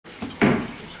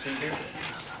Testing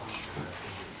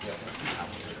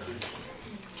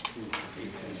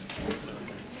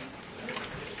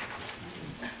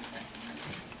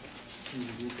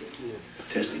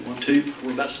 1, 2.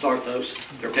 We're about to start, folks.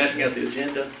 They're passing out the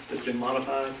agenda that's been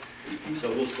modified, so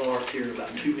we'll start here in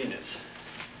about 2 minutes.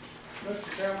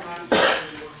 Mr. Chairman, I'm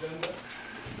passing the agenda.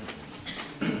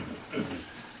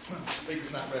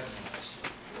 Speaker's not recognized.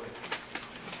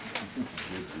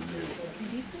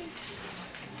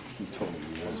 He told me he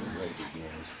wasn't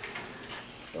recognized.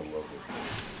 I love it.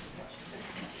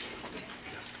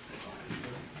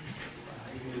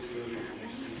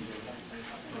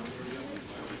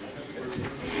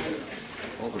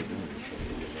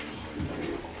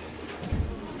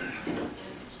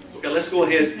 Okay, let's go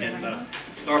ahead and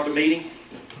start the meeting.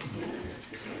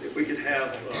 If we could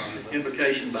have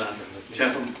invocation by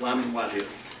Chaplain Lyman Whitehead.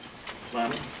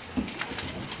 Lyman.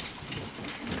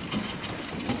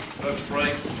 Let's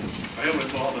pray. Our Heavenly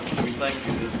Father, we thank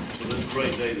you for this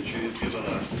great day that you have given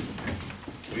us.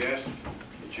 We ask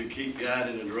that you keep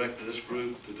guiding and directing this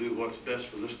group to do what's best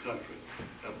for this country.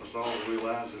 Help us all to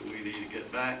realize that we need to get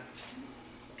back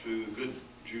to good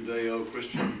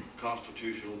Judeo-Christian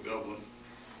constitutional government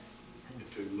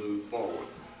to move forward.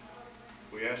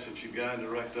 We ask that you guide and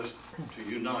direct us to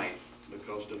unite,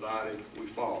 because divided we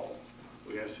fall.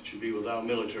 We ask that you be with our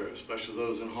military, especially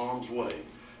those in harm's way.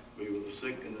 Be with the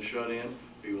sick and the shut-in.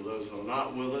 Be with those that are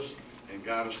not with us, and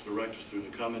guide us, direct us through the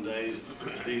coming days.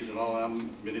 These and all our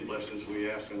many blessings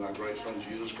we ask in our great Son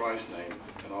Jesus Christ's name.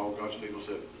 And all God's people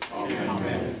said, Amen.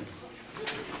 Amen.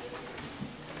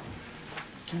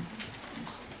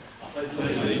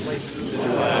 Allegiance to the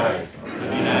flag of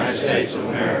the United States of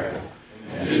America,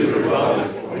 and to the republic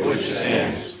for which it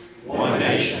stands, one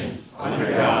nation,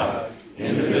 under God,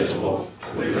 indivisible,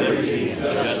 with liberty and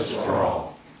justice for all.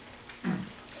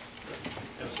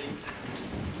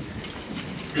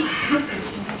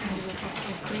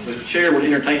 The chair would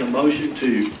entertain a motion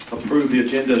to approve the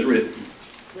agenda as written.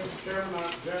 Mr. Chairman, I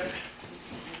object.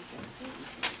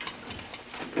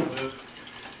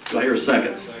 Do I hear a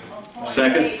second?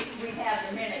 Second. We have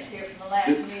the minutes here from the last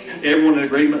meeting. Everyone in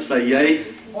agreement say yay.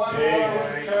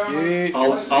 Yay.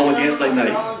 All against say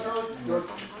nay.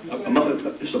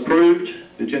 It's approved.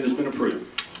 The agenda's been approved.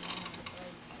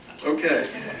 Okay.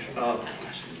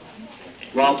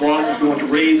 Rob Watts is going to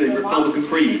read the Republican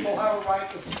Creed. People have a right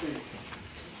to speak.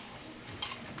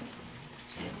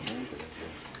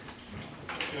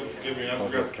 Forgive me, I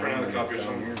forgot to print out a copy,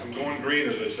 so I'm going green,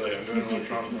 as they say. I'm doing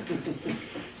electronically.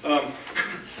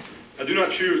 I do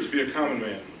not choose to be a common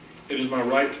man. It is my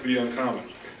right to be uncommon.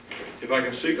 If I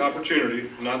can seek opportunity,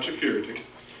 not security,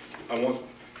 I want,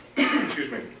 excuse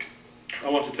me, I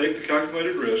want to take the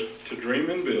calculated risk to dream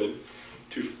and build,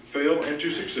 to fail and to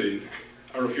succeed.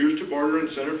 I refuse to barter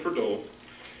incentive for dole.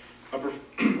 I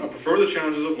prefer the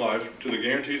challenges of life to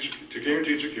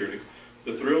guaranteed security,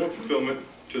 the thrill and fulfillment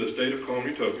to the state of calm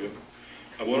utopia.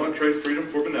 I will not trade freedom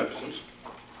for beneficence,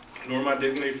 nor my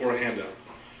dignity for a handout.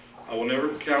 I will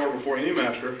never cower before any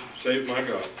master save my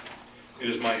God. It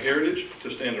is my heritage to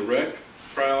stand erect,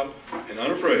 proud, and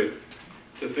unafraid,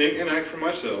 to think and act for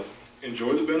myself,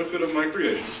 enjoy the benefit of my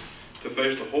creation, to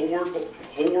face the whole world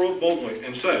boldly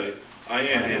and say, I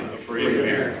am a free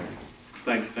American.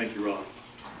 Thank you, Rob.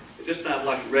 At this time, I'd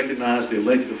like to recognize the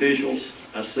elected officials.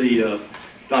 I see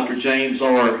Dr. James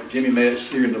R. Jimmy Metz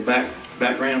here in the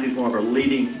background. He's one of our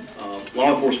leading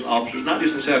law enforcement officers, not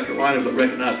just in South Carolina, but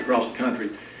recognized across the country.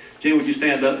 Jimmy, would you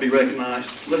stand up and be recognized?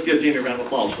 Let's give Jimmy a round of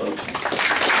applause, folks.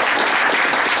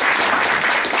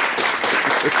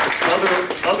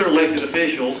 Other elected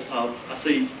officials, I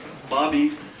see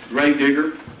Bobby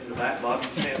Gravedigger in the back. Bobby,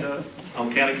 stand up. On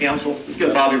County Council. Let's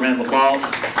give Bobby a round of applause.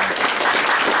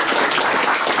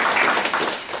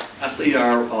 I see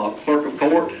our clerk of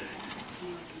court,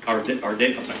 our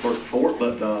clerk of court,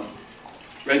 but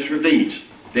Register of Deeds.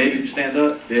 Debbie, you stand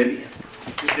up. Debbie.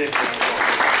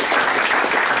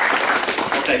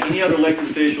 Okay, any other elected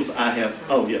officials I have?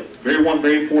 Oh, yeah. One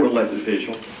very important elected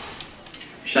official.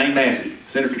 Shane Massey,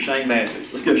 Senator Shane Massey.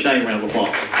 Let's give Shane a round of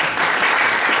applause.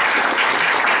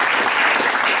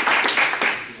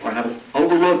 All right, have I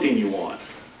overlooked anyone?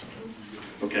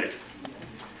 Okay.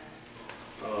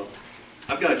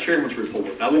 I've got a chairman's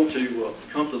report. I want to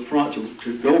come to the front to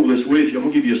go over this with you. I'm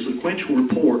going to give you a sequential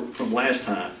report from last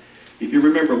time. If you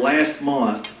remember last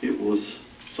month, it was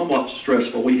somewhat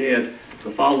stressful. We had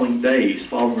the following days,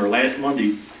 following our last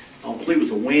Monday, I believe it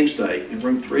was a Wednesday, in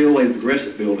room 308 of the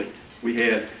Gressett building, we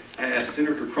had asked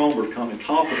Senator Cromer to come and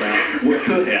talk about what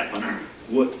could happen,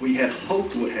 what we had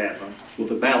hoped would happen with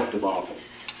the ballot debacle.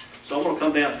 So I'm going to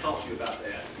come down and talk to you about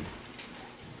that.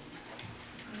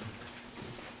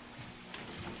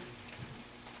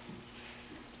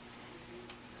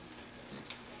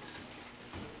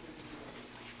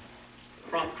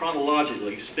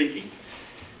 chronologically speaking,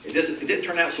 it didn't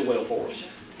turn out so well for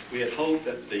us. We had hoped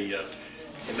that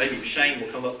and maybe Shane will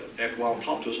come up after a while and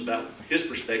talk to us about his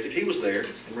perspective. He was there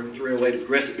in room 308 of the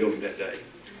Progressive Building that day.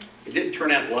 It didn't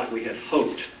turn out like we had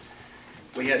hoped.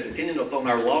 We had depended upon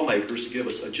our lawmakers to give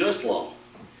us a just law,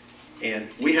 and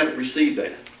we haven't received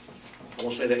that. I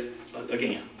want to say that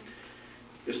again.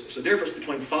 There's a difference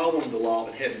between following the law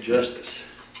and having justice.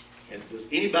 And does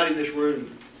anybody in this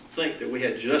room think that we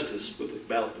had justice with the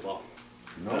ballot law?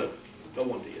 No. No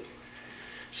one did.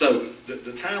 So the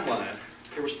timeline,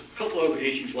 there was a couple other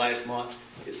issues last month.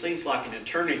 It seems like an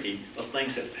eternity of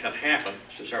things that have happened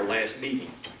since our last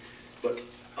meeting. But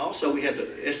also we had the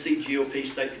SCGOP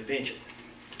State Convention.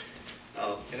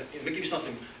 And let me give you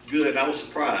something good. I was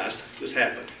surprised this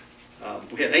happened.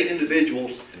 We had 8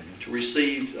 individuals to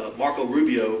receive Marco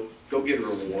Rubio Go-Getter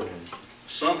Award.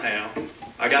 Somehow,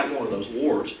 I got one of those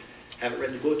awards. Haven't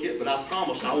read the book yet, but I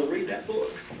promise I will read that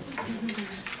book.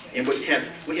 And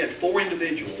we had 4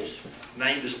 individuals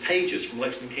named as pages from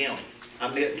Lexington County. I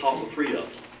met and talked with 3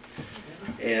 of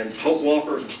them. And Hope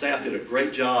Walker and the staff did a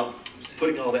great job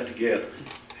putting all that together.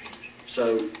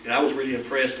 So, and I was really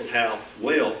impressed with how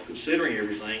well, considering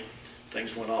everything,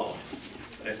 things went off.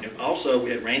 And also, we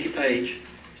had Randy Page.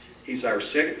 He's our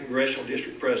 2nd Congressional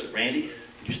District President. Randy,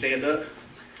 could you stand up?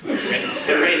 Randy, let's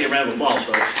give Randy a round of applause,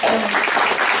 folks.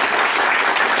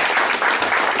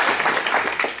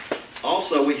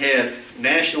 Also, we had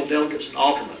national delegates and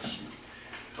alternates.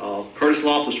 Curtis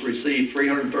Loftus received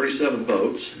 337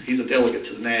 votes. He's a delegate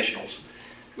to the Nationals.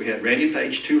 We had Randy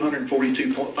Page,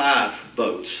 242.5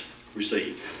 votes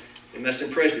received. And that's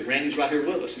impressive. Randy's right here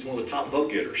with us. He's one of the top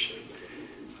vote getters.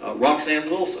 Roxanne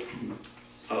Wilson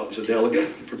is a delegate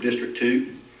from District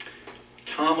 2.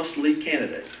 Thomas Lee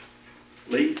candidate.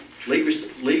 Lee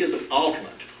is an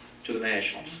alternate to the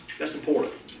Nationals. That's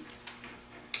important.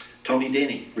 Tony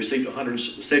Denny received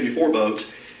 174 votes.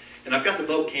 And I've got the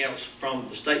vote counts from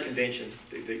the state convention.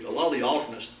 A lot of the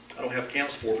alternates I don't have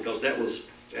counts for because that was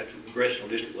at the congressional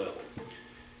district level.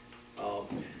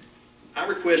 I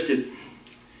requested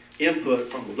input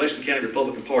from the Lexington County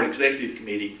Republican Party Executive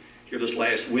Committee here this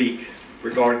last week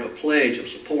regarding a pledge of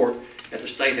support at the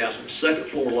State House in the 2nd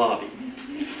floor lobby.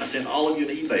 I sent all of you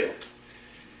an email.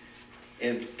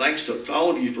 And thanks to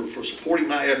all of you for supporting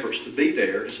my efforts to be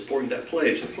there and supporting that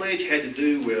pledge. The pledge had to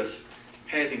do with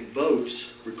having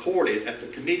votes recorded at the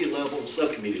committee level and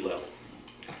subcommittee level.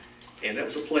 And that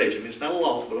was a pledge. I mean, it's not a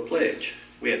law, but a pledge.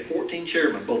 We had 14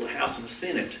 chairmen, both the House and the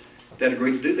Senate, that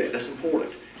agreed to do that. That's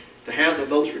important. To have the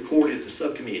votes recorded at the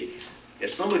subcommittee.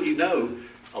 As some of you know,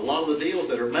 a lot of the deals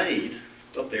that are made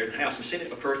up there in the House and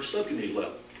Senate occur at the subcommittee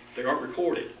level. They aren't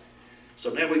recorded. So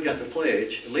now we've got the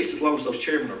pledge, at least as long as those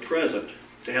chairmen are present,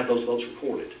 to have those votes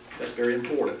recorded. That's very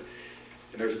important.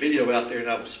 And there's a video out there, and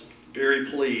I was very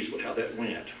pleased with how that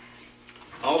went.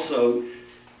 Also,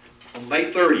 on May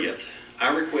 30th, I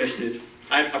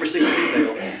received an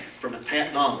email from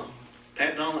Pat Donlin.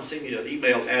 Pat Donlin sent me an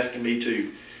email asking me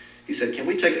he said, can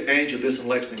we take advantage of this in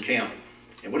Lexington County?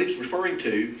 And what he was referring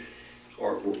to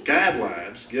were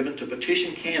guidelines given to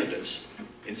petition candidates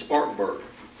in Spartanburg.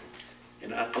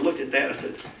 And I looked at that and I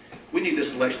said, we need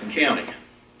this in Lexington County.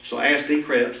 So I asked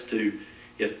DCREPS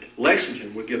if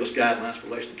Lexington would give us guidelines for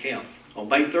Lexington County. On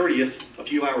May 30th, a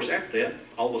few hours after that,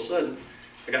 all of a sudden,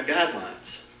 I got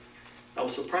guidelines. I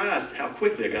was surprised how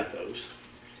quickly I got those.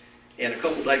 And a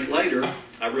couple days later,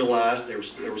 I realized there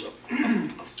was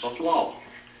a flaw.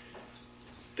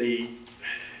 The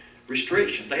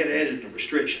restriction, they had added a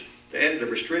restriction. They added a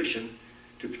restriction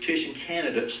to petition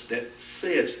candidates that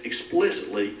said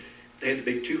explicitly they had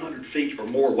to be 200 feet or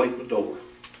more away from the door.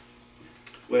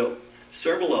 Well,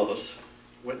 several of us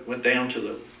went down to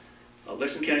the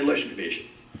Lexington County Election Commission.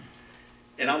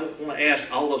 And I want to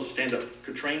ask all of those to stand up.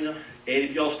 Katrina, Eddie,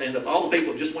 if y'all stand up. All the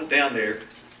people just went down there,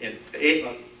 and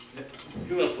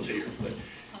who else was here? But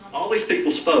all these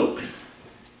people spoke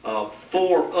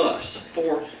for us,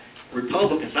 for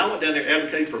Republicans. I went down there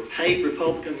advocating for paid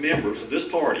Republican members of this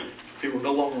party who were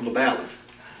no longer on the ballot.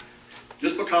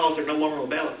 Just because they're no longer on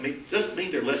the ballot doesn't mean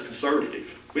they're less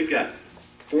conservative. We've got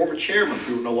former chairmen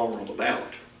who are no longer on the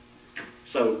ballot.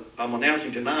 So I'm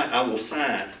announcing tonight I will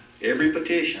sign every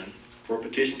petition for a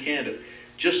petition candidate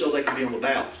just so they can be on the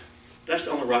ballot. That's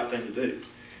the only right thing to do.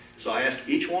 So I ask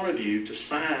each one of you to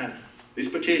sign these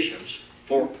petitions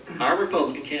for our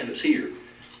Republican candidates here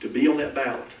to be on that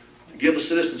ballot, to give the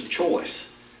citizens a choice.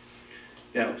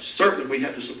 Now, certainly we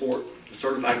have to support the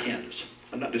certified candidates.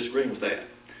 I'm not disagreeing with that.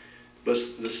 But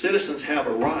the citizens have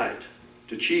a right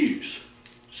to choose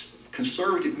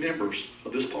conservative members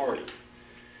of this party.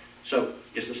 So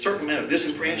it's a certain amount of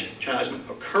disenfranchisement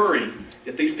occurring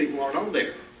if these people aren't on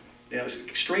there. Now, it's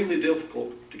extremely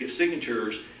difficult to get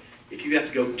signatures if you have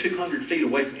to go 200 feet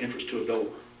away from the entrance to a door.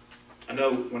 I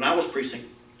know when I was precinct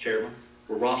chairman,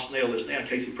 where Ross Snell is now,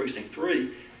 Casey Precinct 3,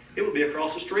 it would be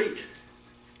across the street,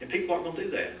 and people aren't going to do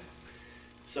that.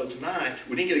 So tonight,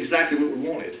 we didn't get exactly what we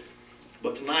wanted,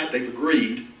 but tonight they've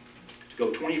agreed to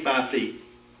go 25 feet.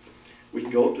 We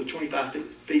can go up to the 25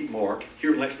 feet mark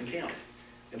here in Lexington County,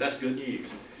 and that's good news.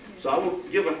 So I will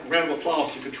give a round of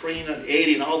applause to Katrina,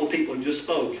 Eddie, and all the people who just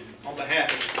spoke on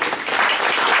behalf of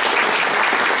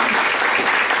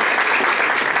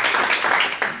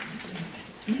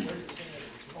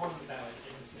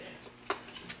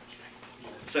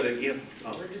Say that again.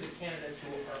 Where do the candidates who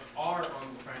are on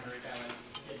the primary ballot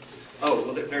get to? Oh,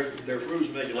 well, there's rules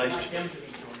and regulations. I'd like them to be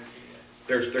joined or do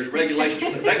that. There's regulations.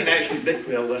 They can actually be,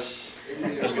 well, that's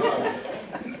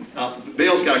good.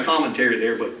 Bill's got a commentary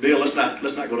there, but Bill, let's not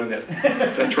go down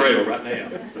that trail right now.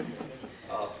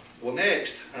 Well,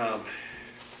 next, we have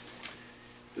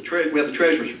the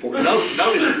treasurer's report.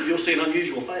 Notice you'll see an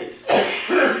unusual face.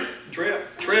 Trip,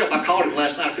 I called him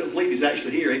last night. I couldn't believe he's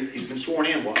actually here. He's been sworn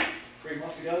in, what, 3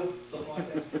 months ago, something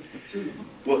like that.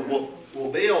 Well,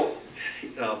 Bill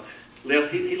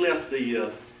left. He left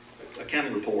the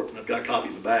accounting report, and I've got a copy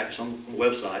in the back. It's on the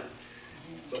website.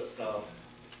 But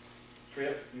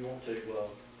Trip, you want to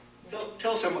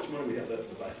tell us how much money we have left in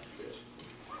the bank?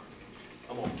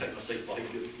 I'm going to take my seat while he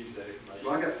gives you that information.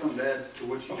 Well, I got something to add to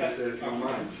what you Okay. just said, if you don't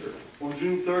mind. Sure. On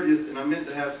June 30th, and I meant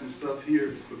to have some stuff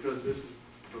here because this is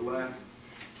the last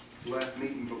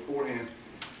meeting beforehand,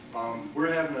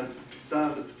 we're having a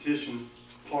sign the petition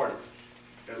party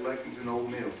at Lexington Old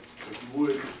Mill. So if you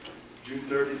would, June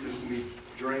 30th, there's going to be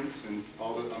drinks and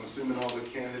I'm assuming all the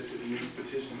candidates that need the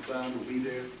petition signed will be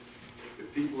there.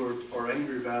 If people are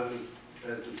angry about it,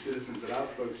 as the citizens that I've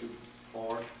spoken to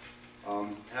are,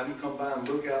 have them come by and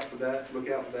look out for that, look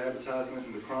out for the advertisement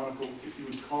in the Chronicle. If you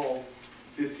would call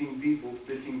 15 people,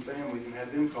 15 families, and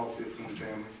have them call 15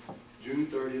 families. June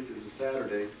 30th is a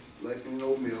Saturday, Lexington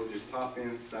Old Mill, just pop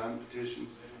in, sign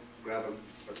petitions, grab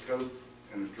a Coke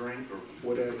and a drink or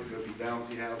whatever. There'll be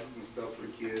bouncy houses and stuff for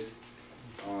the kids.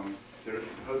 They're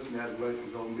hosting that at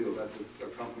Lexington Old Mill. That's a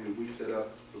company that we set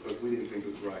up because we didn't think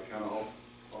it was right, kind of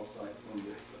off-site from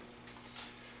this.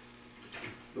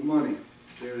 The money,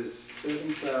 there is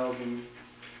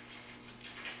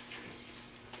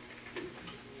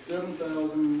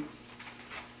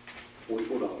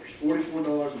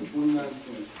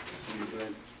in the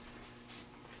bank.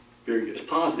 Very good. It's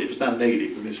positive. It's not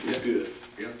negative. And this was good.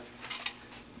 Yep.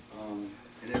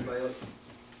 And everybody else,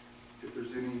 if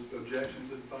there's any objection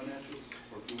to the financials,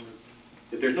 or if you want to.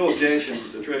 If there's no objection,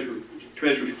 the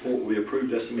treasurer's report will be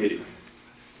approved as submitted.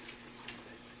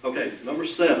 Okay, number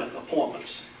 7,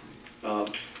 appointments.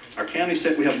 Our county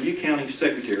we have a new county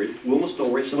secretary, Wilma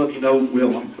Story. Some of you know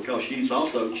Wilma because she's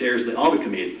also chairs the audit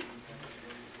committee.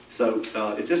 So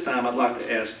at this time, I'd like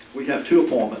to ask, we have 2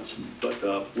 appointments, but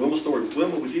Wilma Story.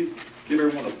 Wilma, would you give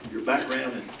everyone your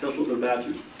background and tell us a little bit about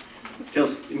you? Tell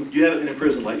us, you haven't been in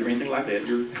prison lately or anything like that.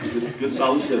 You're a good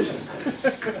solid citizen.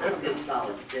 I'm a good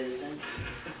solid citizen.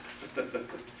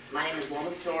 My name is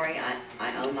Wilma Story.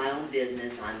 I own my own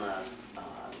business. I'm a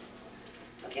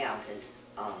accountant.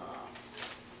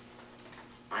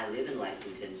 I live in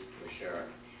Lexington for sure.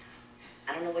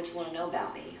 I don't know what you want to know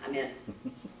about me. I mean,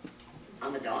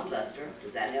 I'm a dawn buster.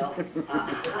 Does that help?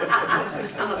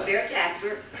 I'm a fair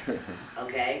taxer.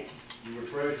 Okay. You were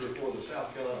treasurer for the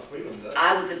South Carolina Freedom Nut.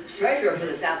 I was the treasurer for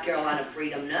the South Carolina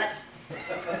Freedom Nut.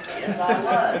 Yes, I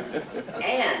was.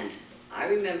 And I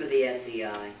remember the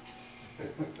SEI.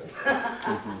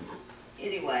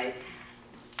 Anyway,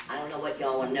 I don't know what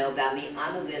y'all want to know about me.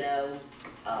 I'm a widow,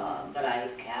 but I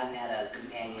have had a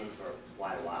companion for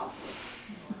quite a while.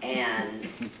 And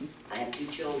I have 2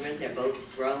 children. They're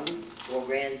both grown, 4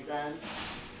 grandsons,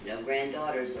 no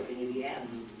granddaughters, so if any of you have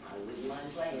them, I wouldn't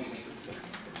mind playing.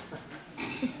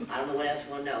 I don't know what else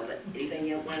you want to know, but anything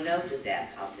you want to know, just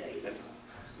ask. I'll tell you.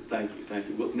 Thank you, thank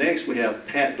you. Well, next we have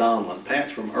Pat Donlin.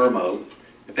 Pat's from Irmo.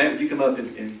 And Pat, would you come up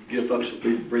and give folks a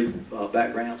brief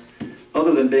background?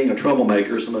 Other than being a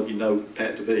troublemaker, some of you know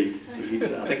Pat to be. I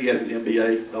think he has his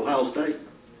MBA at Ohio State.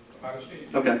 Ohio State.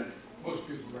 Okay. Most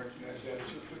people recognize that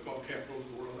as the football capital of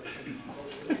the world, I think.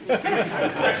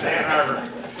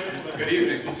 Good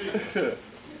evening.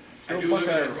 I do live in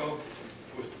Irmo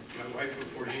with my wife for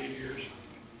 48 years.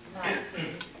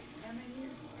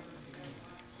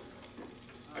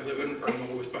 I live in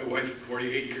Irmo with my wife for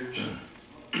 48 years.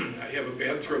 I have a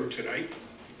bad throat tonight,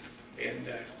 and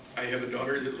I have a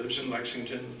daughter that lives in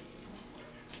Lexington.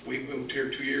 We moved here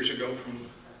 2 years ago from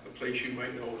a place you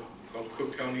might know called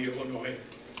Cook County, Illinois.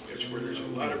 It's where there's a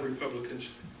lot of Republicans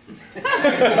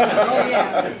Oh,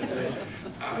 yeah.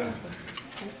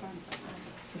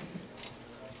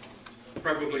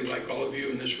 Probably like all of you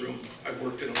in this room, I've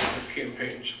worked in a lot of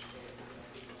campaigns.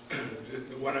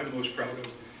 The one I'm most proud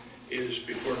of is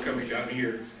before coming down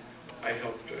here, I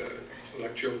helped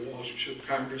elect Joe Walsh to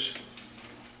Congress.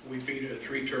 We beat a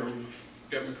 3-term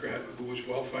Democrat who was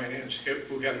well-financed,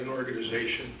 who had an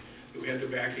organization, who had the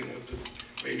backing of the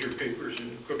major papers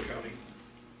in Cook County.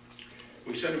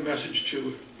 We sent a message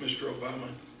to Mr. Obama,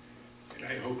 and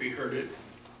I hope he heard it.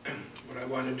 What I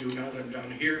want to do now that I'm down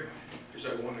here is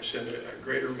I want to send a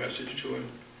greater message to him.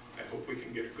 I hope we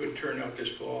can get a good turnout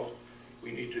this fall.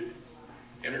 We need to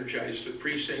energize the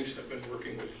precincts. I've been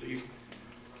working with Lee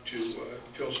to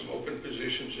fill some open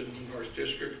positions in the North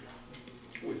District.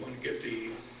 We want to get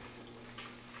the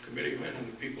committeemen and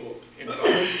the people involved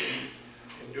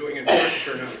in doing it to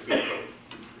turn out a good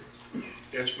vote.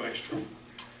 That's my strong.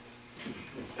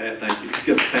 Pat, thank you. Let's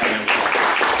give Pat a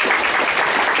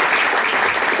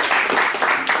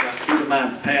keep in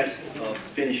mind, Pat's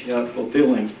finishing up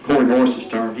fulfilling Corey Morris's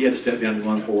term. He had to step down and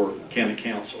run for county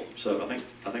council. So I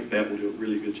think Pat will do a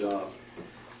really good job.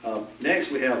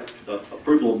 Next, we have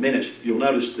approval of minutes. You'll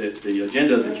notice that the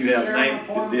agenda that you have named,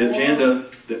 the agenda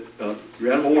that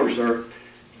you're out of order, sir.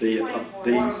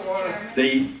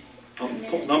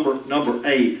 Number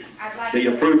 8, the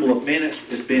approval of minutes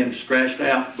has been scratched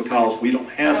out because we don't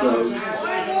have those,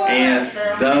 and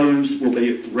those will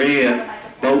be read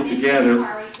both together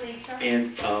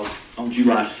and on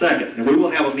July 2nd. And we will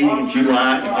have a meeting in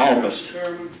July and August.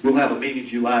 We'll have a meeting in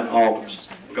July and August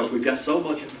because we've got so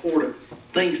much important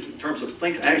things in terms of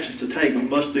actions to take. We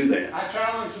must do that. I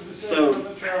challenge the decision of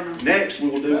the chairman. Next, we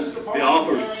will do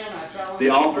the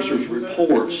officers'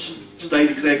 reports.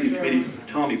 State Executive Committee,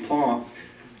 Tommy Plonk.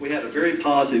 We had a very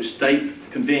positive state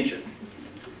convention.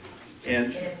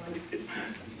 And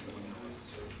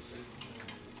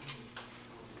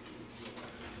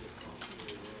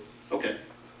okay.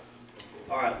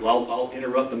 All right, well, I'll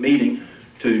interrupt the meeting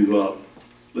to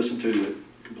listen to the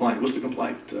complaint. What's the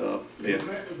complaint, Ed? The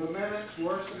minutes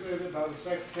were submitted by the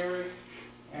secretary,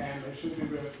 and they should be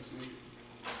read at this meeting.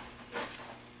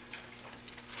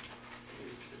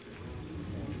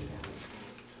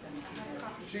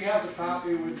 She has a copy,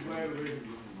 and we'd be glad to read it.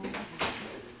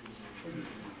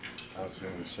 I was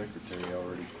saying the secretary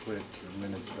already quit, the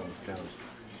minutes don't count.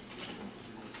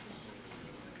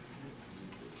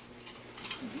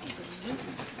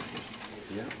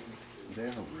 Yeah, they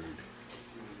are rude.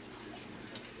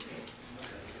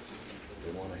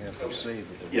 They want to have to say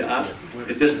that they yeah,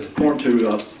 according to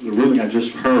the ruling I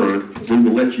just heard, we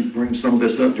will let you bring some of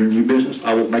this up during new business.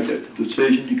 I will make that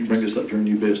decision. You can bring this up during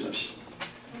new business.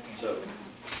 So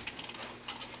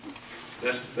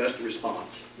that's the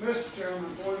response. Mr.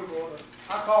 Chairman, point of order.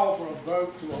 I call for a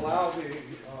vote to allow the...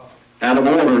 Out of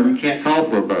order, you can't call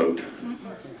for a vote.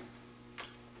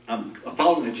 A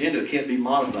following agenda can't be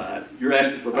modified. You're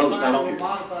asking for votes not on here.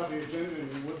 Modify the agenda and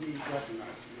you wouldn't recognize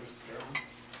it, Mr.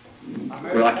 Chairman. I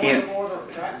made Well, I a point can't. of order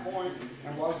at that point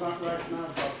and was not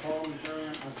recognized by the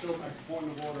parliamentarian. I still make a point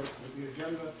of order with the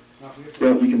agenda, not the...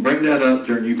 Well, you can bring that up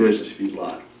during new business if you'd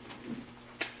like.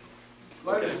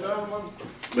 Ladies and gentlemen,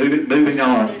 Moving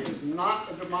on. It is not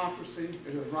a democracy.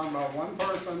 It is run by one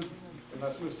person, and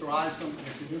that's Mr. Isom. And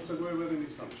if you disagree with him,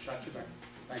 he's going to shut you down.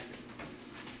 Thank you.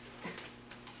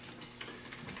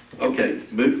 Okay,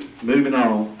 moving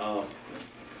on.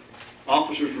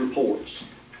 Officers' reports.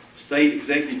 State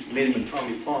Executive Committee,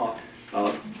 Tommy Plonk.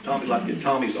 Tommy'd like to get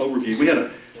Tommy's overview. We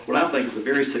had what I think was a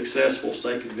very successful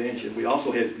state convention. We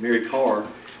also had Mary Carr,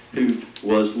 who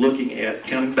was looking at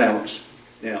counting ballots.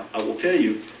 Now, I will tell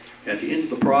you, at the end of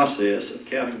the process of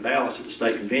counting ballots at the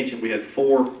state convention, we had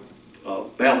 4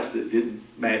 ballots that didn't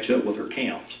match up with her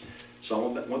counts.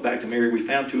 So I went back to Mary. We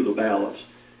found 2 of the ballots,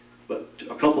 but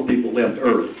a couple of people left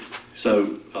early.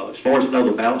 So as far as I know,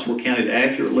 the ballots were counted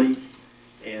accurately.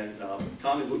 And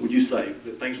Tommy, what would you say?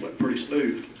 That things went pretty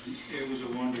smooth? It was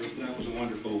that was a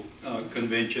wonderful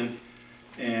convention,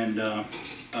 and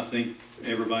I think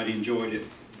everybody enjoyed it.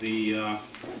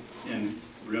 And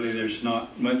really, there's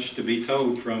not much to be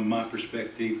told from my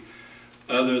perspective,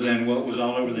 other than what was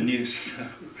all over the news.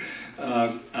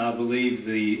 I believe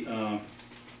the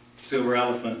Silver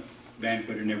Elephant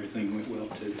banquet and everything went well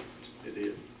too. It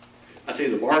did. I tell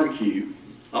you, the barbecue.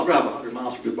 I'll drive 100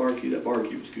 miles for good barbecue. That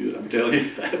barbecue was good. I'm telling you,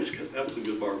 that was good. That was a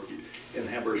good barbecue. And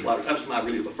the hamburger sliders. That was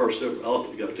really the first Silver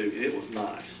Elephant to go to. It was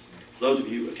nice. For those of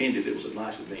you who attended, it was a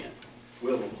nice event.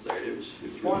 William was there. It was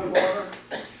Point really of order.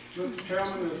 Mr.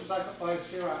 Chairman, as second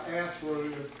vice chair, I ask for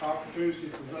the opportunity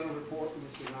to present a report that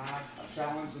was denied. I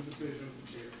challenge the decision of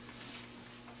the chair.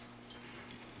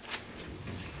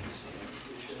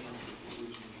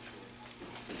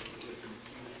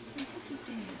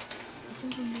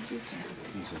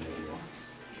 He's in the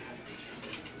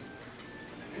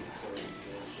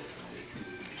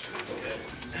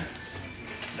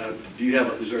Do you have,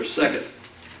 is there a second?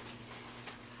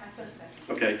 I so second.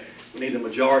 Okay, we need a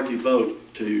majority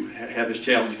vote to have his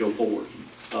challenge go forward.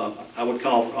 I would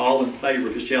call for all in favor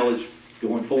of his challenge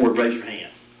going forward, raise your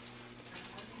hand.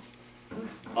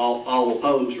 All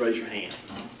opposed, raise your hand.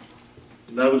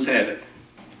 Those have it.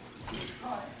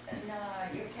 Oh, no,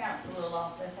 your count's a little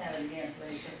off. Let's have it again,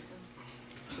 please.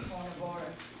 Point of order.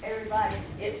 Everybody,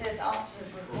 it says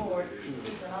officers report.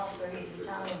 He's an officer, he's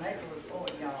entitled to make a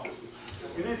report, y'all.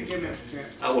 You need to give me a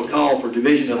chance. I will call for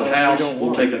division of the House.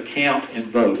 We'll take a count and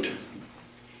vote.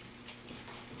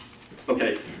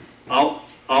 Okay, all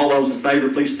those in favor,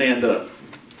 please stand up.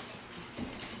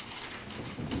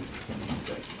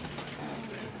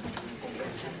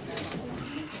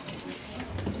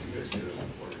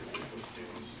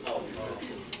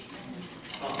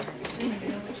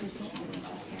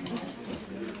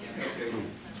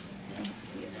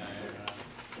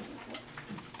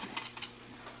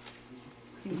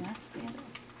 Do not stand up.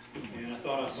 And I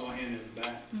thought I saw a hand in the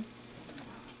back.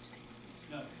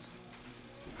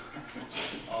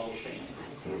 All those stand.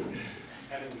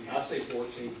 I say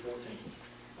 14.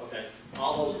 Okay,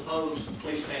 all those opposed,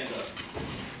 please stand up.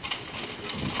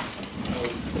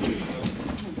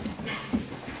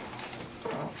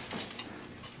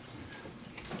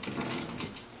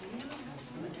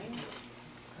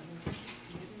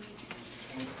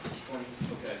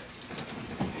 Okay.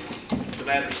 The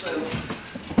matter settled.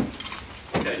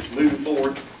 Okay, moving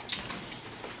forward.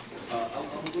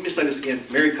 Let me say this again.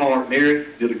 Mary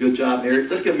did a good job, Mary.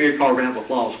 Let's give Mary Carr a round of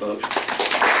applause, folks.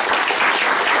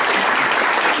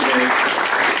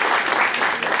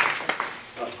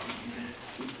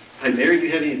 Hey, Mary, do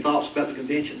you have any thoughts about the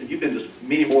convention? You've been to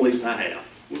many more of these than I have.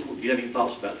 Do you have any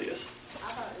thoughts about this?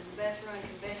 I thought it was the best run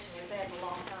convention we've had in a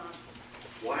long time.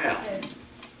 Wow.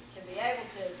 To be able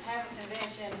to have a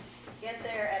convention, get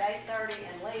there at 8:30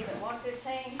 and leave at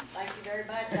 1:15, thank you very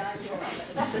much, I enjoyed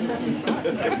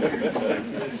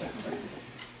it.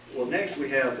 Well, next we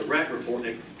have the RAC report.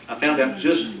 I found out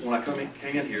just when I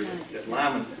came in here that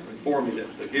Lyman informed me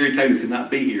that Gary Taylor could not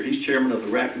be here. He's chairman of the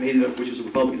RAC committee, which is a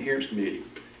Republican Hearings Committee.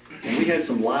 And we had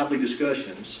some lively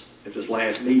discussions at this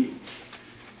last meeting.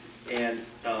 And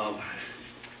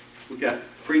we've got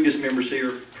previous members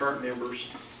here, current members.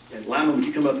 And Lyman, would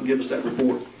you come up and give us that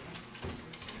report?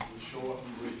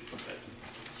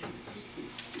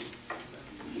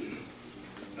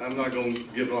 I'm not going to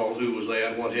give all who was there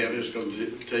and what happened, just going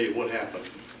to tell you what happened.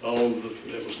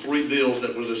 There was 3 bills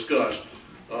that were discussed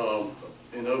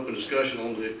in open discussion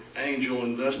on the Angel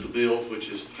Investor Bill, which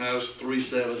is House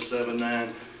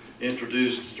 3779,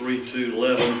 introduced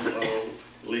 3211.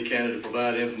 Lee County to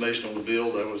provide information on the bill.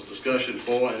 There was discussion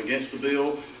for and against the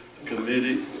bill. The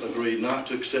committee agreed not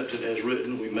to accept it as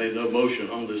written. We made no motion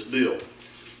on this bill.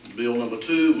 Bill number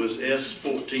 2 was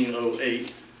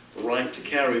S1408. The right to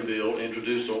carry bill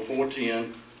introduced on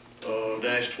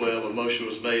 410-12. A motion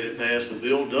was made. It passed. The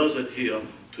bill does adhere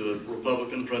to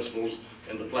Republican principles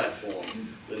and the platform.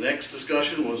 The next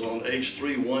discussion was on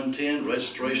H3110,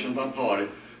 registration by party.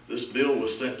 This bill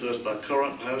was sent to us by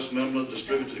current House member,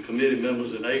 distributed to committee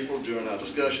members in April during our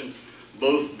discussion.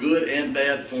 Both good and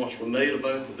bad points were made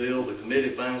about the bill. The committee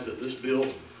finds that this bill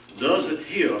does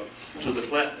adhere to the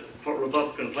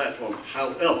Republican platform.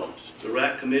 However, the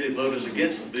RAC committee voted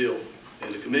against the bill,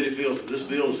 and the committee feels that this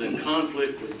bill is in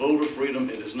conflict with voter freedom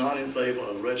and is not in favor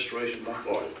of registration by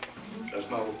party. That's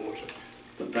my report, sir.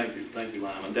 Thank you,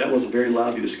 Lyman. That was a very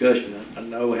lively discussion. I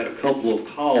know I had a couple of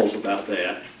calls about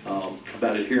that,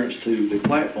 about adherence to the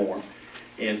platform.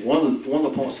 And one of the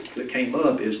points that came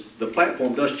up is the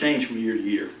platform does change from year to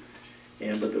year.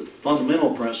 But the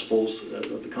fundamental principles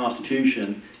of the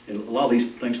Constitution and a lot of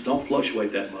these things don't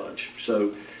fluctuate that much.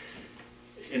 So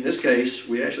in this case,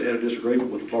 we actually had a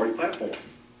disagreement with the party platform.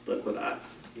 But I,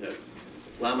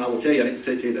 Lyman, I will tell you, I didn't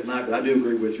tell you that night, but I do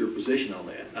agree with your position on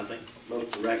that. I think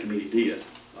most of the RAC committee did.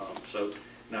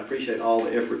 And I appreciate all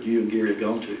the effort you and Gary have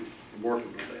gone to in working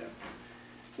on that.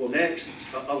 Well, next,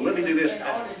 let me do this.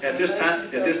 At this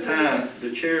time,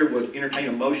 the chair would entertain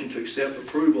a motion to accept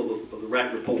approval of the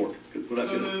RAC report. Could I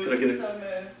get it?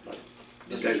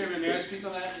 Mr. Chairman, may I speak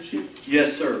on that issue?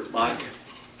 Yes, sir, Mike.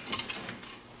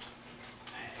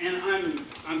 And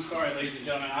I'm sorry, ladies and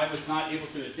gentlemen, I was not able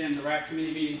to attend the RAC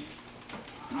committee meeting.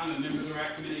 I'm a member of the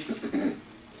RAC committee.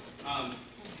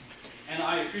 And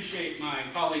I appreciate my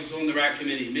colleagues on the RAC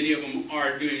committee. Many of them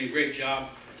are doing a great job.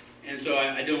 And so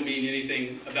I don't mean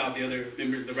anything about the other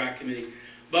members of the RAC committee.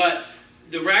 But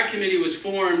the RAC committee was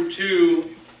formed to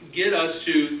get us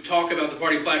to talk about the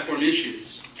party platform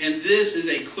issues. And this is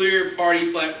a clear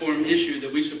party platform issue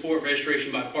that we support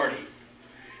registration by party.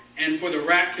 And for the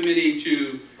RAC committee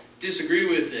to disagree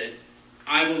with it,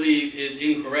 I believe is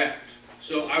incorrect.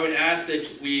 So I would ask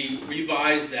that we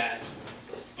revise that.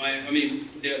 I mean,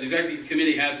 the executive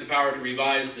committee has the power to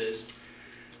revise this.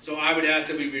 So I would ask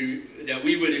that we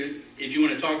would, if you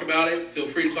want to talk about it, feel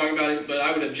free to talk about it, but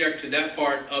I would object to that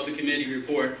part of the committee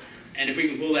report. And if we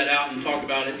can pull that out and talk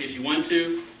about it if you want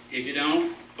to, if you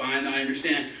don't, fine, I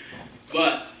understand.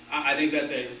 But I think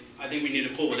I think we need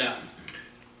to pull it out.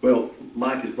 Well,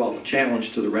 Mike has brought a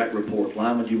challenge to the RAC report.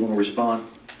 Lyman, do you want to respond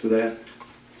to that?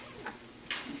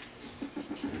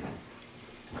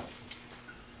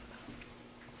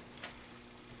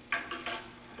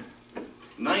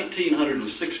 In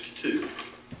 1962,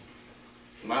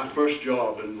 my first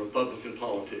job in Republican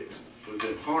politics was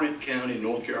in Harnett County,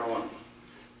 North Carolina,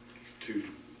 to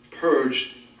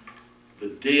purge the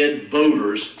dead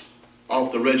voters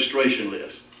off the registration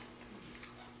list.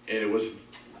 And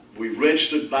we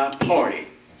registered by party,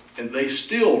 and they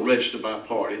still register by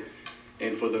party.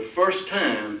 And for the first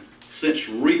time since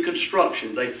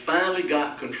Reconstruction, they finally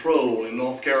got control in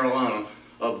North Carolina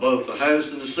of both the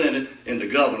House and the Senate and the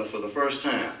governor for the first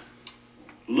time.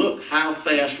 Look how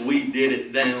fast we did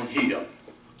it down here.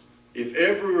 If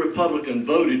every Republican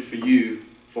voted for you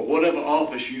for whatever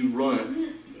office you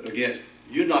run against,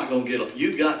 you're not going to get it.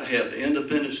 You've got to have the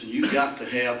independents, and you've got to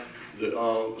have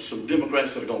some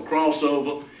Democrats that are going to cross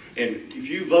over. And if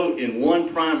you vote in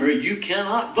one primary, you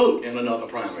cannot vote in another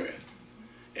primary.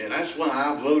 And that's why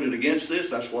I voted against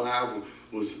this. That's why I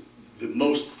was the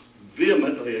most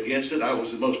vehemently against it. I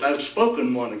was the most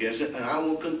outspoken one against it, and I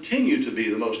will continue to be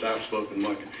the most outspoken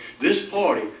one. This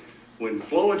party, when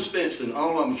Floyd Spence and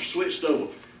all of them switched over,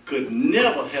 could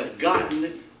never have gotten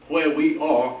it where we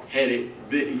are had it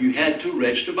been, you had to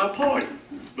register by party,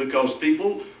 because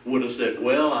people would have said,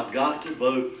 well, I've got to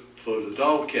vote for the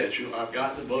dog catcher, I've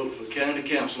got to vote for county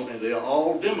council, and they're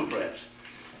all Democrats.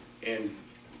 And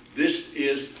this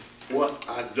is what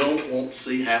I don't want to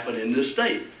see happen in this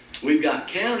state. We've got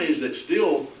counties that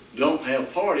still don't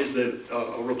have parties that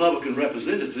are Republican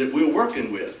representatives that we're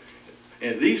working with.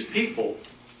 And these people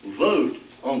vote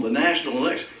on the national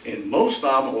election. And most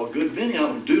of them, or a good many of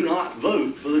them, do not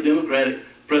vote for the Democratic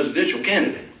presidential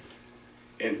candidate.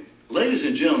 And ladies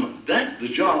and gentlemen, that's the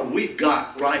job we've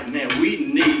got right now. We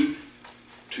need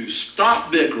to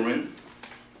stop bickering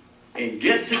and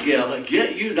get together,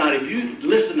 get united. If you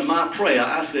listen to my prayer,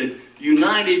 I said,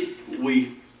 united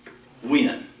we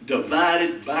win.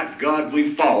 Divided, by God, we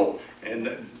fall.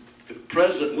 And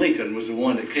President Lincoln was the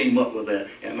one that came up with that.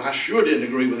 And I sure didn't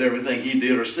agree with everything he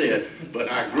did or said, but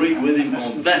I agreed with him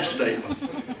on that statement.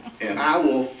 And I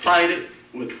will fight it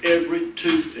with every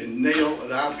tooth and nail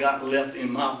that I've got left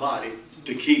in my body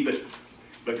to keep it.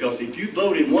 Because if you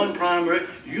vote in one primary,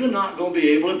 you're not going to be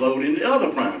able to vote in the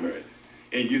other primary.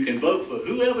 And you can vote for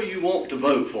whoever you want to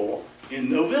vote for in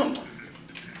November.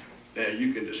 Now,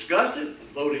 you can discuss it,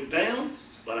 vote it down,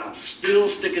 but I'm still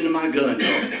sticking to my gun.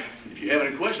 If you have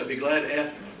any questions, I'd be glad to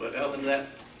ask. But other than that,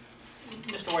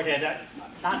 Mr. Whitehead,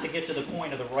 not to get to the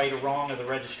point of the right or wrong of the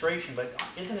registration, but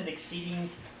isn't it exceeding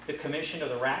the commission of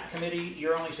the RAC committee?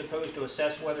 You're only supposed to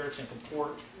assess whether it's in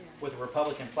comport with a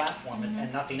Republican platform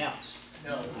and nothing else.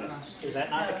 No. Is that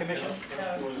not the commission?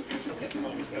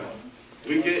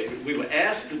 we were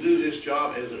asked to do this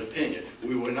job as an opinion.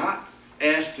 We were not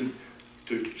asked to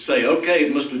say, okay,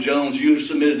 Mr. Jones, you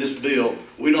submitted this bill.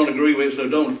 We don't agree with it, so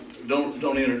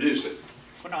don't introduce it.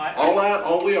 Well, no,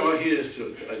 All we are here is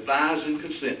to advise and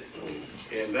consent.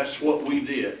 And that's what we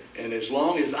did. And as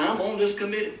long as I'm on this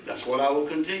committee, that's what I will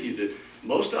continue to do.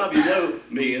 Most of you know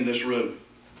me in this room.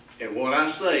 And what I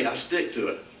say, I stick to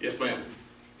it. Yes, ma'am.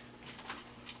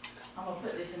 I'm gonna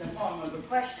put this in the form of a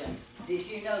question. Did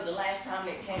you know the last time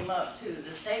it came up to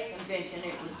the state convention,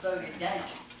 it was voted down?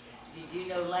 Did you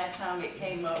know last time it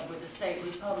came up with the state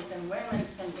Republican Women's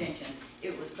Convention,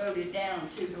 it was voted down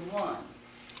 2-1?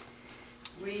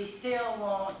 We still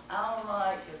want our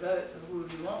right to vote for who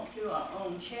we want to, our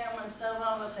own chairman. Some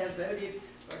of us have voted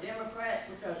for Democrats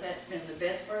because that's been the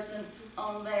best person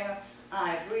on there.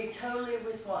 I agree totally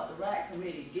with what the RAC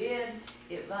committee did.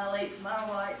 It violates my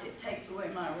rights. It takes away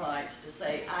my rights to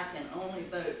say I can only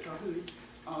vote for who's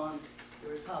on the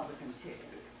Republican ticket.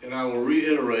 And I will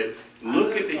reiterate,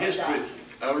 look at the history.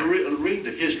 I will read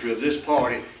the history of this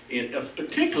party,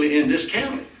 particularly in this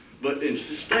county. But in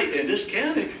this state, and this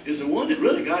county is the one that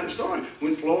really got it started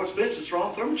when Floyd Spence and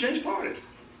Strom Thurmond changed parties.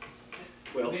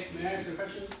 Well, May I ask a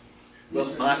question?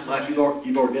 well, Mike, you've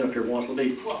already been up here once. Let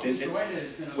me. Well, Mr. Whitehead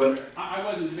has been over there. I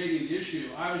wasn't debating the issue.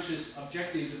 I was just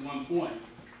objecting to the one point.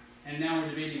 And now we're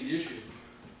debating the issue.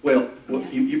 Well,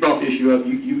 you brought the issue up,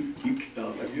 you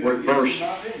were adverse.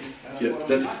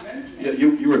 Yeah,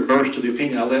 you were adverse to the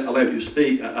opinion. I allowed you to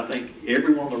speak. I think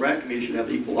everyone on the RAC committee should have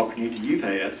the equal opportunity you've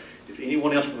had. If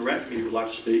anyone else from the RAC committee would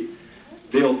like to speak,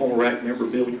 Bill, former RAC member,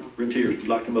 Bill Rentiers, would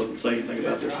like to come up and say anything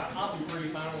about this. I'll be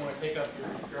brief. I don't want to take up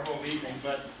your whole evening,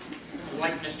 but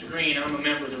like Mr. Green, I'm a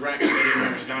member of the RAC committee and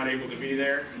I was not able to be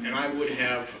there, and I would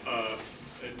have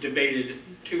debated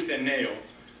tooth and nail,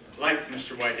 like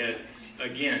Mr. Whitehead,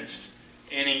 against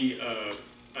any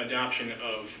adoption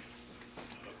of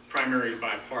primary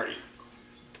by party.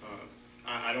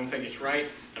 I don't think it's right.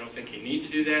 I don't think you need to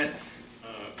do that.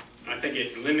 I think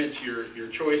it limits your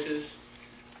choices.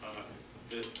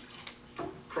 The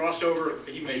crossover,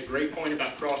 he made a great point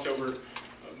about crossover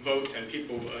votes and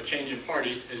people changing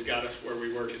parties has got us where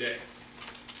we were today.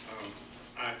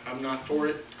 I'm not for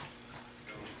it.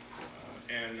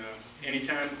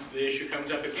 Anytime the issue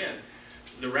comes up again,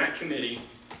 the RAC committee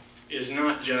is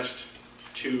not just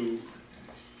to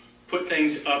put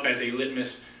things up as a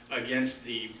litmus against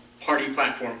the party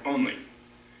platform only.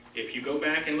 If you go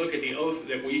back and look at the oath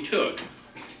that we took,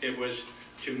 it was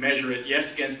to measure it,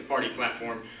 yes, against the party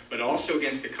platform, but also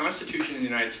against the Constitution of the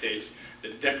United States, the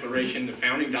Declaration, the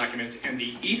founding documents, and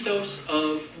the ethos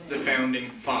of the founding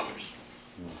fathers.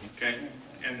 Okay?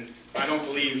 And I don't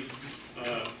believe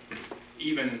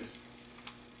even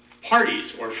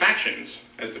parties or factions,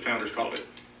 as the founders called it,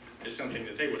 is something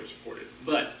that they would have supported.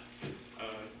 But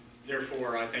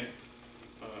therefore, I think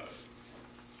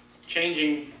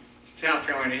changing South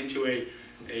Carolina into a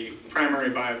primary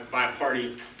by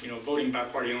party, voting by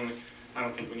party only, I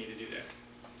don't think we need to do that.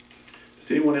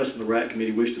 Does anyone else from the RAC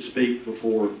committee wish to speak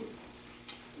before,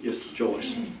 yes,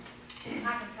 Joyce? I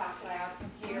can talk loud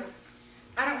from here.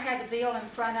 I don't have the bill in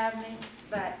front of me,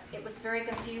 but it was very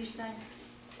confusing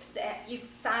that you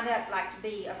signed up like to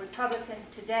be a Republican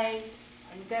today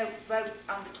and go vote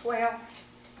on the 12th,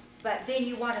 but then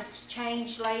you want to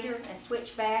change later and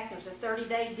switch back. There's a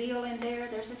 30-day deal in there.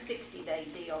 There's a 60-day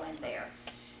deal in there.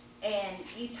 And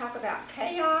you talk about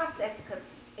chaos at the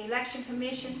election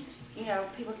commission.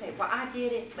 People say, well, I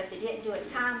did it, but they didn't do it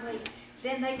timely.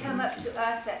 Then they come up to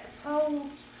us at the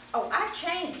polls. Oh, I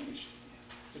changed,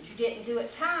 but you didn't do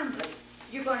it timely.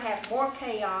 You're going to have more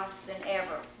chaos than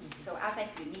ever. So I think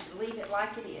you need to leave it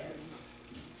like it is.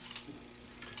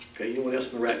 Okay, anyone else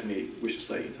from the RAC committee wish to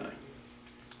say anything?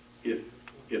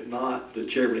 If not, the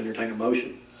chair would entertain a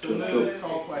motion.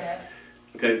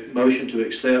 Okay, motion to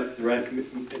accept the RAC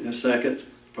committee in a second.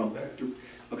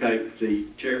 Okay, the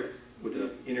chair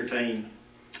would entertain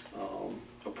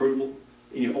approval.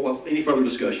 Any further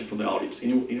discussion from the audience?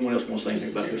 Anyone else want to say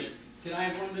anything about this? Can I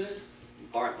have 1 minute?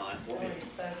 All right, Mike. 1 minute.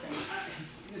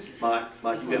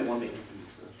 Mike, you got 1 minute.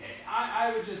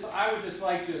 I would just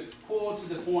like to pull to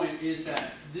the point is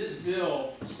that this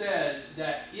bill says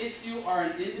that if you are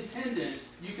an independent,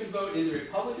 you can vote in the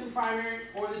Republican primary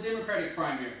or the Democratic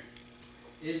primary.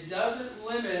 It doesn't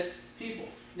limit people.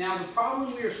 Now, the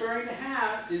problem we are starting to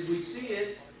have is we see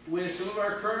it when some of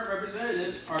our current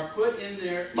representatives are put in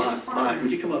there in primary. Mike,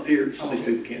 would you come up here? Some of these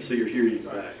people can't see or hear you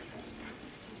back.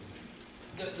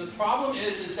 The problem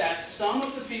is that some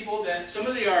of the people some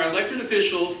of our elected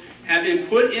officials have been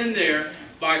put in there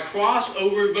by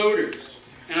crossover voters.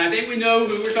 And I think we know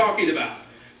who we're talking about.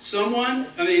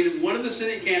 One of the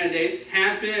Senate candidates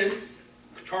has been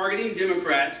targeting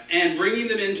Democrats and bringing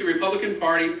them into Republican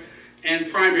Party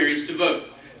and primaries to vote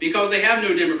because they have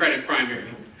no Democratic primary.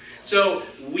 So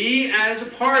we as a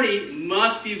party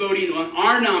must be voting on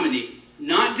our nominee,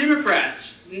 not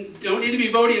Democrats. Don't need to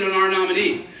be voting on our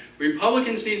nominee.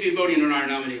 Republicans need to be voting on our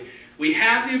nominee. We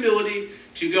have the ability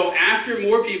to go after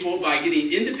more people by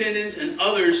getting independents and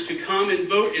others to come and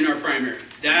vote in our primary.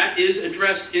 That is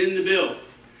addressed in the bill.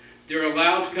 They're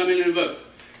allowed to come in and vote.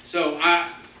 So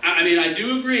I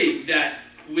do agree that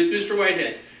with Mr.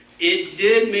 Whitehead, it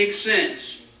did make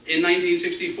sense in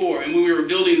 1964 and when we were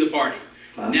building the party.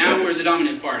 Now we're the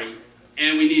dominant party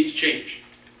and we need to change.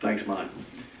 Thanks, Mike.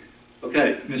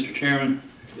 Okay. Mr. Chairman.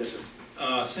 Yes, sir.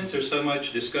 Since there's so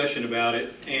much discussion about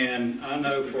it, and I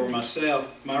know for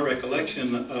myself, my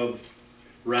recollection of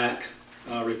RAC,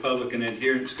 Republican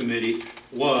Adherence Committee,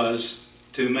 was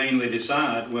to mainly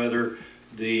decide whether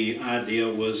the idea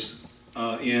was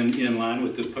in line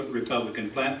with the Republican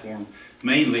platform,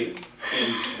 mainly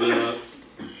in the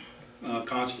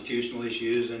constitutional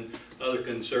issues and other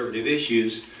conservative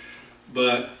issues.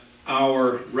 But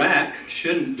our RAC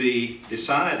shouldn't be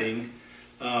deciding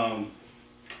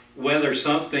whether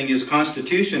something is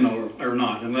constitutional or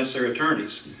not, unless they're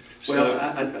attorneys. Well,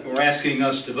 So we're asking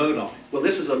us to vote on it. Well,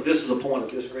 this is a point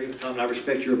of disagreement, Tom, and I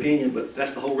respect your opinion, but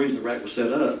that's the whole reason the RAC was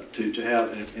set up, to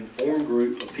have an informed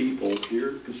group of people,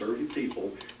 here, conservative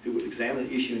people, who would examine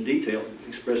the issue in detail and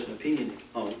express an opinion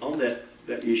on that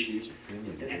issue.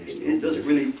 And it doesn't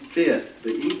really fit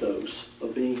the ethos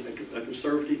of being a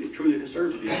conservative, a truly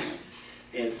conservative.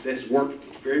 And that's worked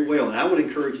very well. And I would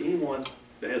encourage anyone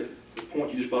that has the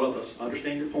point you just brought up, I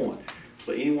understand your point,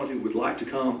 but anyone who would like to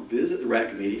come visit the RAC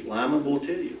committee, Lyman will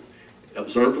tell you,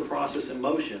 observe the process in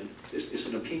motion. It's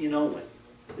an opinion only.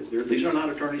 These are not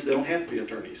attorneys. They don't have to be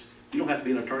attorneys. You don't have to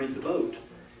be an attorney to vote.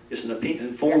 It's an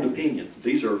informed opinion.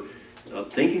 These are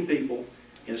thinking people,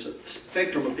 and it's a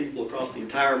spectrum of people across the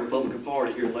entire Republican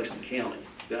Party here in Lexington County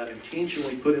that I've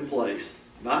intentionally put in place,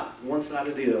 not one side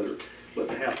or the other, but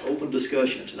to have open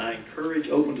discussions. And I encourage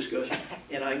open discussion,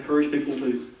 and I encourage people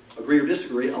to agree or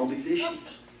disagree on these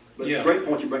issues. But it's a great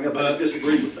point you bring up. I just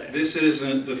disagree with that. This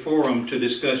isn't the forum to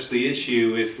discuss the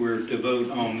issue if we're to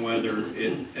vote on whether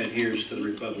it adheres to the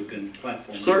Republican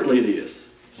platform. Certainly it is.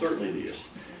 Certainly it is.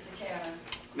 Mr. Chairman.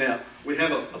 Now, we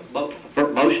have a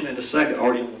motion and a second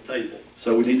already on the table,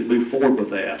 so we need to move forward with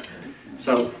that.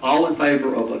 So all in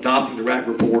favor of adopting the RAC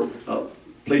report,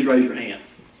 please raise your hand.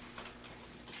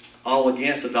 All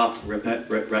against adopting the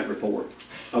RAC report.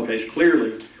 Okay, so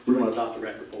clearly we're going to adopt the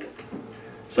RAC report.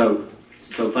 So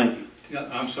thank you.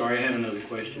 I'm sorry, I had another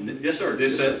question. Yes, sir.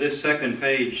 This second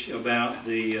page about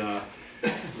the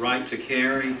right to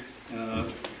carry,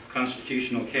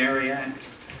 Constitutional Carry Act,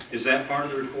 is that part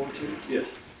of the report too? Yes.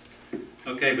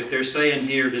 Okay, but they're saying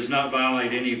here does not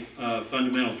violate any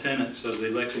fundamental tenets of the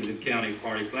Lexington County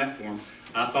Party platform.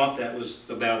 I thought that was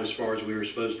about as far as we were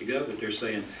supposed to go, but they're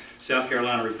saying South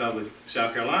Carolina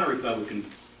Republican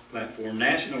platform,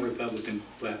 National Republican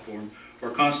platform, or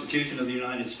Constitution of the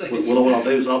United States. Well, what I'll do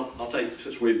is I'll take,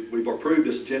 since we've approved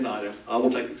this agenda item, I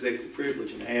will take executive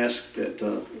privilege and ask that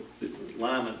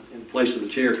Lyman, in place of the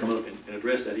chair, come up and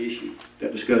address that issue,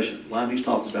 that discussion. Lyman, he's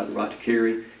talking about the right to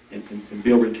carry, and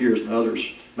Bill Rentiers and others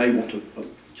may want to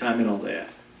chime in on that.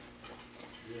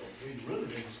 We really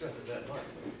didn't discuss it that much.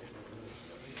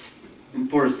 And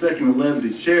for a second of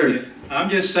levity, Sheriff. I'm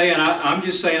just saying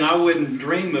I wouldn't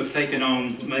dream of taking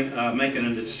on making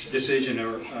a decision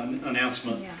or an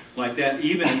announcement like that,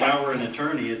 even if I were an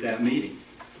attorney at that meeting.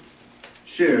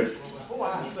 Sheriff.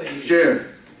 Sheriff,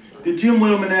 did Jim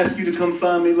Willman ask you to come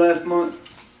find me last month?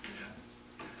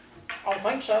 I don't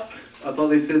think so. I thought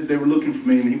they said they were looking for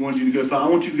me and he wanted you to go find. I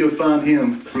want you to go find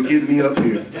him for getting me up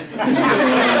here.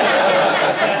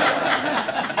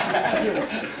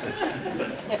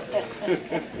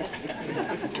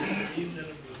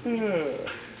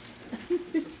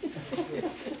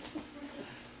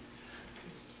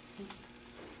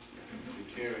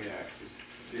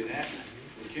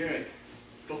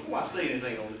 Before I say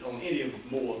anything on any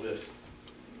more of this,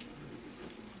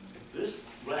 this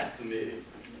RAC committee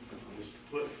was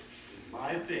put, in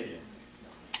my opinion,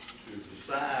 to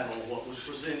decide on what was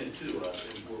presented to us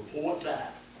and report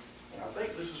back. And I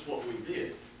think this is what we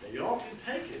did. And y'all can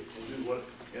take it and do what,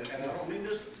 and I don't mean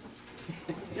this,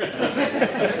 you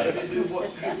can do what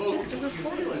you vote, your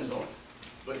feelings on.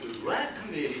 But the RAC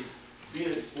committee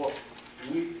did what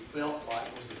we felt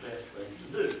like was the best thing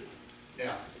to do.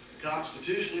 Now,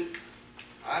 constitutionally,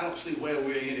 I don't see where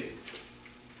we're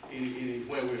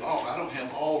where we are. I don't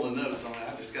have all the notes on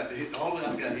that. I just got to hit, all that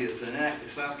I've got here is to enact the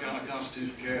South Carolina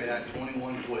Constitutional Carry Act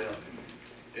 2112.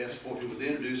 It was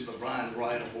introduced by Brian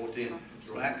Wright of 14.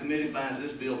 The RAC committee finds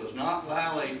this bill does not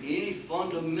violate any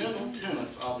fundamental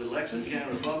tenets of the Lexington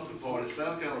County Republican Party,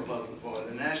 South Carolina Republican Party,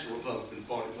 the National Republican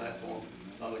Party platform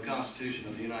of the Constitution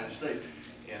of the United States.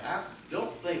 And I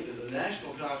don't think that the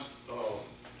National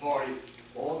Party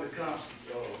or the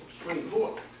Supreme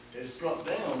Court has struck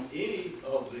down any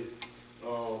of the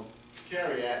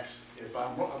carry acts. If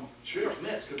I'm wrong, Sheriff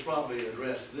Metz could probably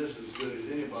address this as good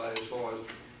as anybody as far as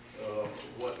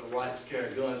what the right to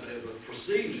carry guns as a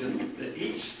procedure that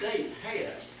each state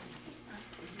has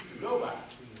to go by.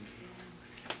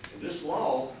 And this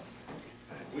law,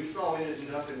 we saw in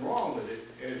it nothing wrong with it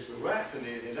as the RAC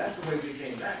committee, and that's the way we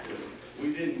came back with it.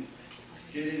 We didn't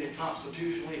get in it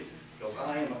constitutionally because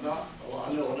I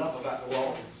know enough about the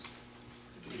law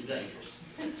to be dangerous.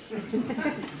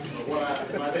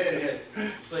 As my daddy had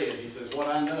said, he says, what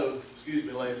I know, excuse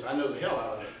me ladies, I know the hell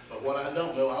out of it, but what I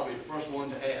don't know, I'll be the first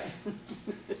one to ask. I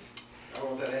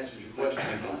don't know if that answers your question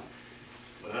or not.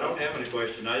 But I don't have any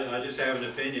question. I just have an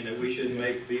opinion that we shouldn't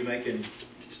be making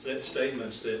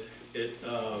statements that it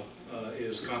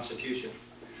is constitutional.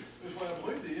 I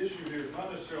believe the issue here is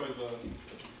not necessarily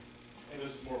and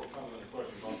this is more of a comment than a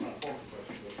question, but I'm trying to form a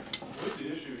question, but I believe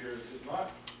the issue here is not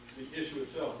the the issue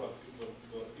itself, about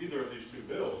either of these two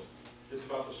bills. It's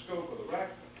about the scope of the RAC.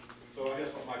 So I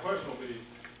guess my question will be,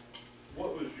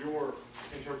 what was your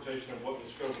interpretation of what the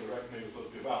scope of the RAC committee was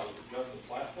supposed to be about? Was it just the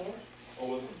platform, or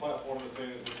was the platform the thing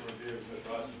that Mr. Revere and Mr.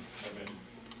 Dyson have been?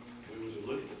 We was to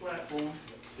look at the platform,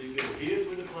 see if it adhered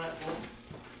with the platform,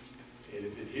 and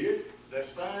if it adhered,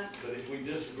 that's fine, but if we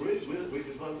disagreed with it, we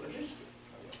could vote against it.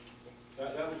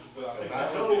 That was, I think I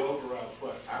that told was the overall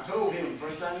question. I told him the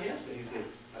first time he asked me,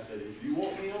 I said, if you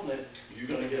want me on that, you're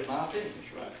gonna get my opinion.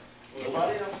 That's right.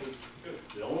 Nobody else is.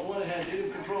 The only one that has any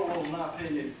control over my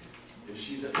opinion is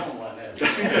she's at home right now.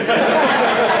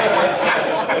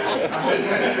 I've been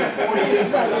married for 40 years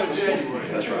in January.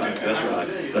 That's right,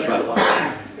 that's right.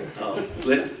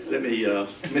 Let me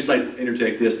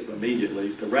interject this immediately.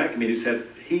 The RAC committee's had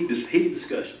heated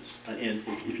discussions, and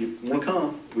if you want to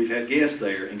come, we've had guests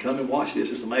there, and come and watch this.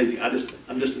 It's amazing. I'm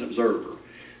just an observer,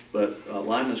 but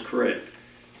Lyman's correct.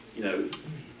 You know,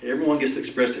 everyone gets to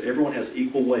express it. Everyone has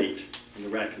equal weight in the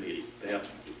RAC committee. They have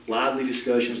lively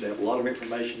discussions. They have a lot of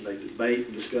information. They debate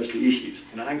and discuss the issues,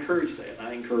 and I encourage that.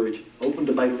 I encourage open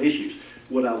debate on issues.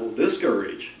 What I will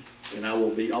discourage, and I will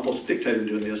be almost a dictator in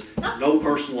doing this, no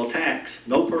personal attacks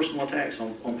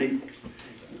on people.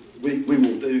 We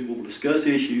will discuss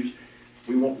issues.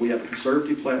 We have a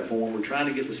conservative platform. We're trying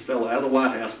to get this fellow out of the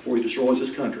White House before he destroys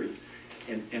this country.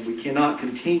 And we cannot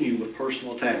continue with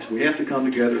personal attacks. We have to come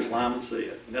together, as Lyman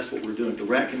said, and that's what we're doing. The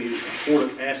RAC committee is an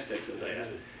important aspect of that.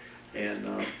 And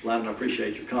Lyman, I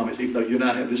appreciate your comments, even though you and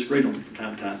I have disagreed on them from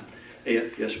time to time.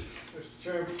 Ed, yes, sir. Mr.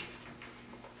 Chairman,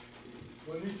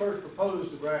 when you first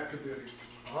proposed the RAC committee,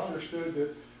 I understood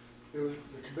that it was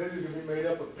the committee to be made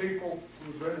up of people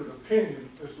who would render an opinion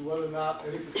as to whether or not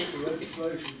any particular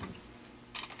legislation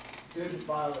didn't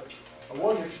violate. I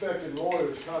wasn't expecting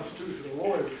lawyers, constitutional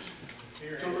lawyers,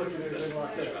 to look at anything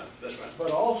like that. That's right.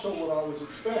 But also what I was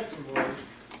expecting was,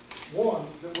 one,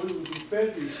 that we would be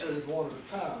fed these things one at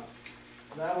a time.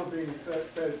 Now we're being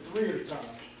fed three at a time.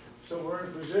 So we're in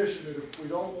a position that if we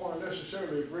don't want to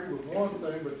necessarily agree with one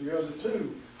thing, but the other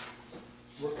two,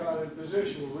 we're kind of in a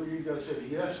position where we either say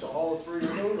yes to all three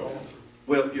or no to all three.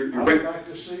 Well, you're I would like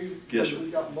to see, yes, sir.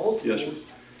 we've got multiples, Yes, sir.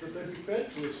 that they be fed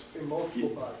to us in multiple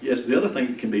bodies. Yes, the other thing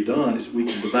that can be done is we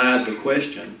can divide the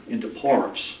question into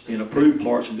parts, in approved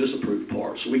parts and disapproved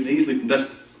parts. So we can easily, that's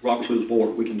Robert's Rules of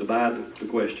Order, we can divide the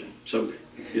question. So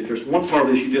if there's one part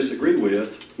of this you disagree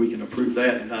with, we can approve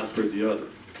that and not approve the other.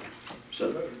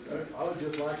 So I would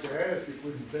just like to ask if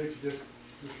we can take this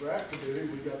RAC committee,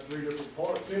 we've got three different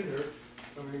parts in there.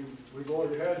 I mean, we've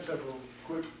already had several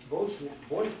quick voice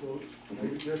votes,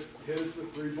 maybe just hit us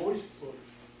with three voice votes.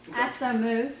 I so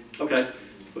move. okay,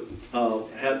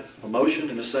 had a motion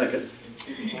and a second.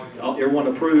 Everyone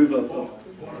approve of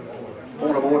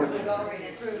point of order? We've already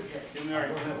approved it. We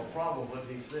don't have a problem with what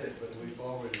he said, but we've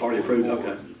Already approved,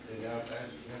 okay.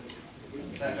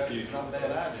 That's not a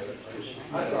bad idea.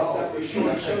 I thought that was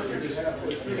short circuit is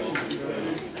halfway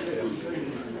through.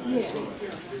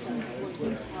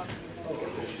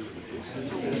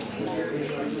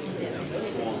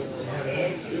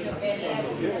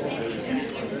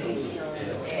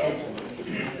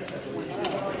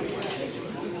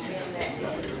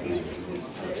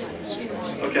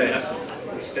 Okay,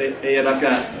 Ed,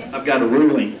 I've got a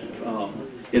ruling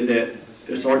in that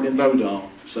it's already been voted on,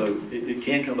 so it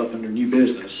can come up under new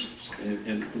business,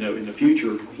 and you know, in the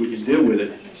future we can deal with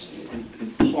it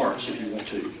in parts if you want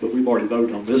to, but we've already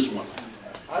voted on this one.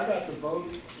 I got the vote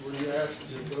where you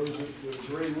asked those that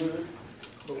agree with it,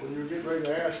 but when you were getting ready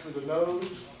to ask for the no's,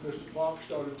 Mr. Plump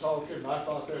started talking, and I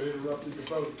thought that interrupted the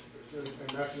vote, and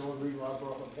that's the only reason why I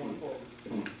brought my point forward.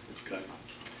 Okay.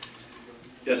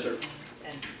 Yes, sir.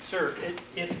 And sir,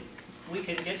 if we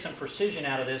could get some precision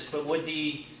out of this, but would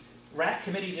the RAC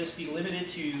committee just be limited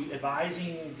to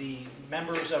advising the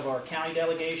members of our county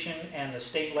delegation and the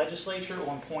state legislature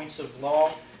on points of law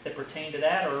that pertain to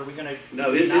that, or are we going to?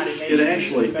 No, it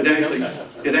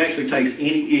actually takes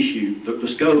any issue. The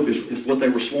scope is what they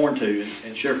were sworn to,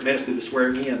 and Sheriff Ness did the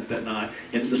swearing in that night.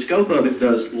 And the scope of it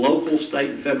does local, state,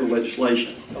 and federal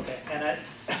legislation. Okay, and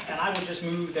I would just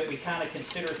move that we kind of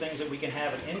consider things that we can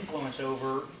have an influence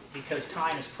over, because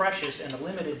time is precious and the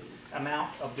limited amount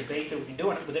of debate that we can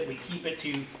do, that we keep it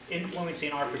to influencing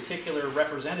our particular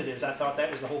representatives. I thought that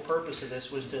was the whole purpose of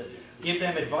this, was to give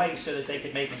them advice so that they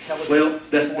could make intelligent. Well,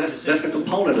 that's a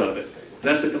component of it.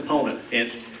 That's a component.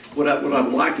 And what I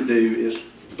would like to do is,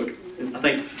 I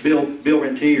think Bill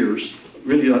Rentiers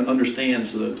really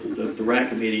understands the RAC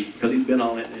committee, because he's been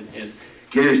on it, and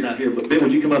Gary's not here. But Bill,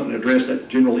 would you come up and address that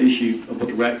general issue of what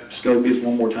the RAC scope is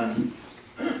one more time?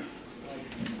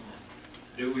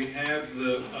 Do we have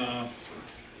the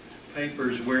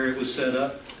papers where it was set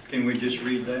up? Can we just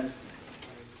read that?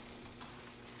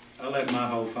 I left my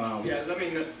whole file. Yeah, let me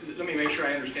make sure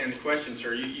I understand the question,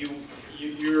 sir.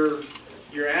 You're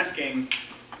asking,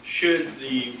 should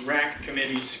the RAC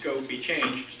committee's scope be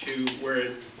changed to where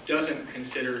it doesn't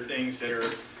consider things that are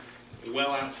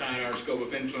well outside our scope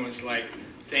of influence, like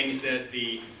things that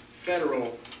the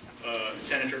federal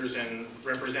senators and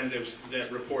representatives that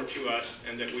report to us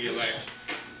and that we elect,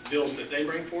 bills that they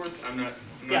bring forth? I'm not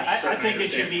Yeah, certain I think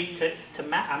it should be,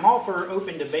 I'm all for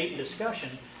open debate and discussion.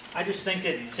 I just think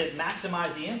that to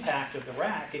maximize the impact of the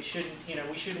RAC, it shouldn't,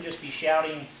 we shouldn't just be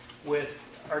shouting with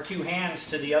our two hands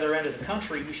to the other end of the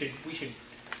country. We should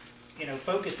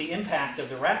focus the impact of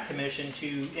the RAC Commission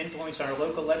to influence our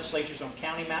local legislatures on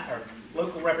county or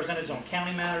local representatives on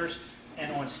county matters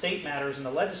and on state matters in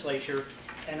the legislature,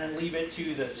 and then leave it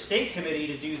to the state committee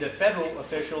to do the federal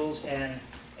officials and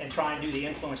try and do the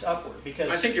influence upward. Because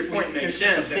I think your point makes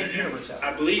sense, and out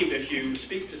I believe if you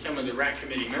speak to some of the RAC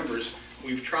committee members,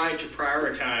 we've tried to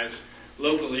prioritize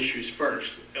local issues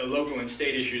first, local and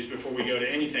state issues before we go to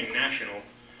anything national.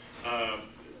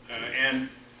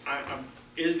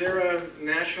 Is there a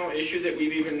national issue that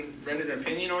we've even rendered an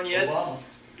opinion on yet?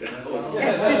 And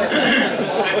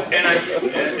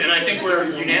I think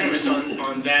we're unanimous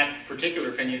on that particular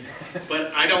opinion,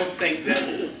 but I don't think that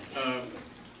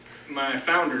my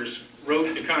founders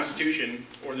wrote the Constitution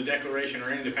or the Declaration or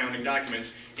any of the founding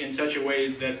documents in such a way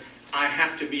that I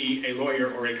have to be a lawyer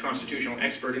or a constitutional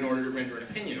expert in order to render an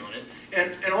opinion on it.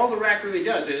 And all the RAC really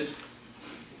does is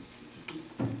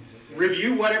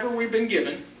review whatever we've been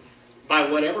given by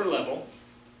whatever level,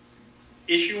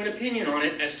 issue an opinion on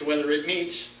it as to whether it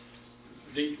meets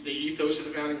the ethos of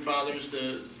the Founding Fathers,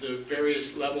 the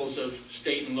various levels of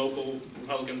state and local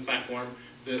Republican platform,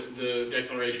 the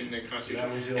Declaration, the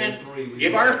Constitution, and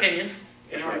give our opinion.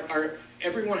 And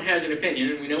everyone has an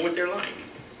opinion, and we know what they're like.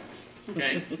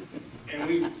 Okay, and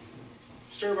we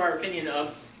serve our opinion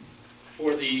up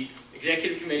for the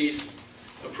executive committee's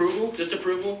approval,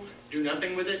 disapproval. Do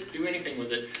nothing with it, do anything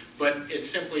with it, but it's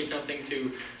simply something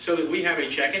so that we have a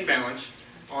check and balance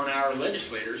on our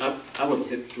legislators. I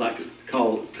would like to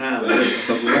call time,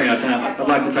 because we're running out of time. I'd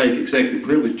like to take executive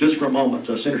privilege just for a moment.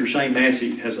 Senator Shane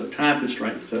Massey has a time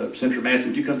constraint. Senator Massey,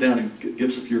 would you come down and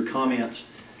give us your comments?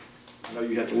 I know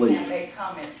you have to leave. Can I make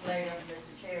comments later, Mr.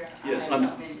 Chair? Yes,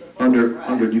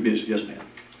 under new business. Yes, ma'am.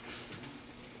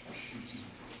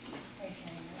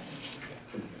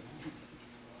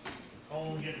 I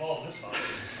won't get involved in this one.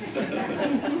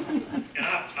 And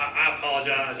I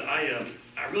apologize. I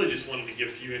really just wanted to give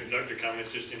a few introductory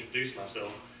comments, just to introduce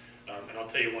myself. And I'll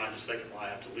tell you why in a second why I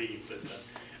have to leave.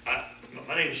 But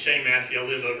my name is Shane Massey. I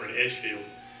live over in Edgefield,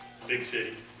 big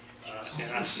city.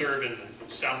 And I serve in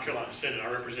the South Carolina Senate. I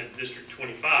represent District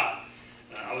 25.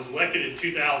 I was elected in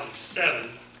 2007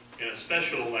 in a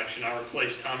special election. I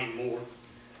replaced Tommy Moore.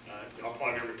 Y'all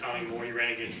probably remember Tommy Moore. He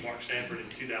ran against Mark Sanford in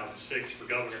 2006 for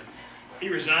governor. He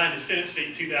resigned his Senate seat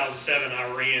in 2007. I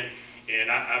ran,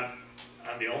 and I'm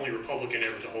the only Republican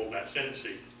ever to hold that Senate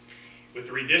seat. With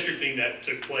the redistricting that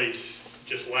took place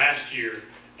just last year,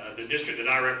 the district that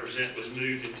I represent was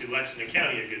moved into Lexington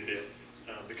County a good bit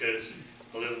because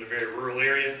I live in a very rural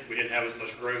area. We didn't have as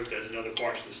much growth as in other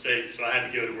parts of the state, so I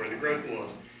had to go to where the growth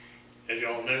was. As you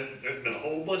all know, there's been a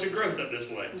whole bunch of growth up this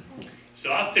way.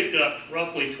 So I've picked up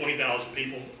roughly 20,000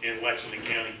 people in Lexington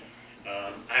County.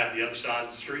 I have the other side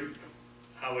of the street,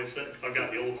 Highway 6. I've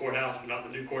got the old courthouse, but not the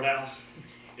new courthouse.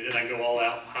 And then I go all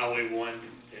out Highway 1 and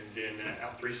then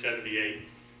out 378.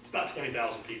 It's about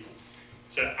 20,000 people.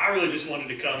 So I really just wanted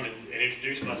to come and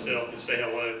introduce myself and say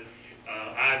hello.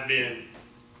 I've been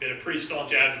a pretty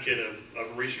staunch advocate of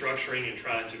restructuring and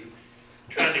trying to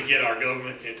get our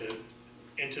government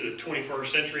into the 21st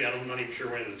century. I'm not even sure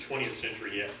we're into the 20th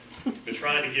century yet, but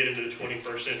trying to get into the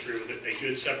 21st century with a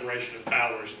good separation of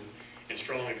powers and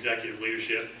strong executive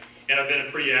leadership. And I've been a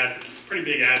pretty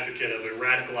big advocate of a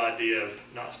radical idea of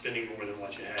not spending more than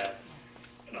what you have.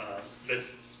 But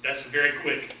that's a very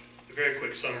quick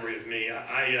summary of me.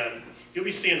 You'll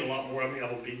be seeing a lot more of me. I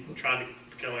will be trying to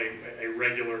become a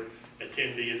regular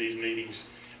attendee of these meetings.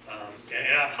 And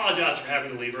I apologize for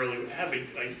having to leave early.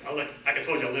 Like I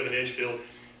told you, I live in Edgefield.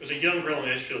 There was a young girl in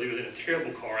Edgefield who was in a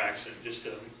terrible car accident just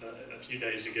a few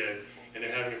days ago, and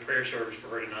they're having a prayer service for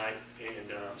her tonight,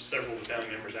 and several of the family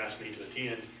members asked me to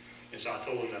attend, and so I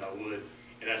told them that I would,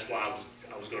 and that's why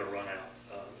I was going to run out.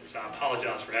 And so I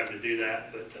apologize for having to do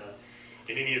that, but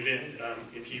in any event,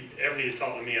 if you ever need to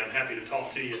talk to me, I'm happy to talk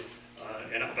to you,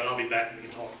 but I'll be back and we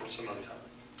can talk some other time.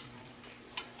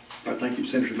 All right, thank you,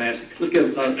 Senator Massey. Let's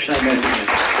give Shane Massey a hand.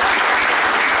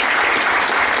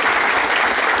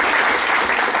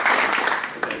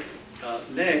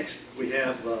 Next, we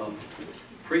have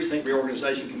Precinct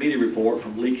Reorganization Committee report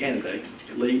from Lee Candidate.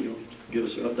 Lee, you'll give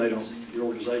us an update on your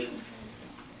organization.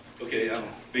 Okay, I'll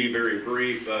be very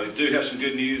brief. Do have some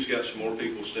good news. Got some more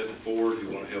people stepping forward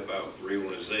who want to help out with the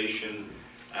reorganization.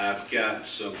 I've got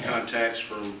some contacts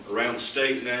from around the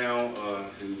state now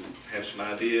who have some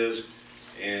ideas,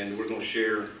 and we're going to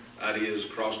share ideas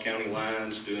across county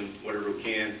lines, doing whatever we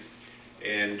can.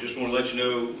 And just want to let you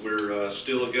know we're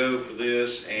still a go for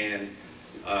this, and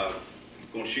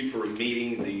going to shoot for a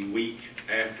meeting the week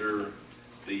after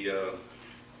the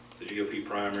GOP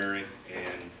primary,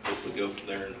 and hopefully go from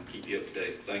there and keep you up to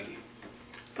date. Thank you.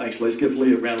 Thanks. Let's give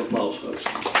Lee a round of applause, folks.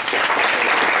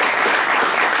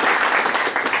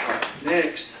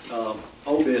 Next,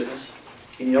 old business.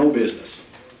 Any old business?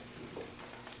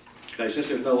 Okay, since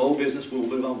there's no old business, we'll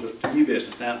move on to new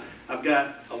business. Now, I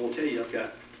will tell you, I've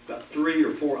got about 3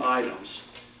 or 4 items,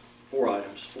 4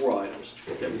 items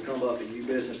that will come up in new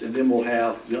business, and then we'll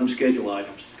have the unscheduled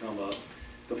items to come up.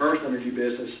 The first under new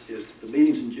business is the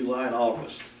meetings in July and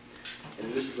August.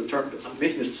 And this is a term, I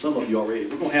mentioned this to some of you already.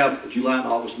 We're going to have July and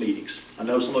August meetings. I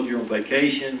know some of you are on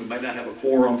vacation. We may not have a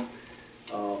quorum.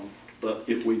 But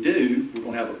if we do, we're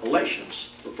going to have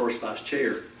elections for first vice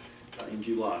chair in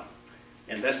July.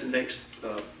 And that's the next,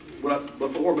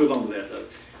 before we move on to that though,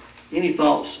 any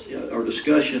thoughts or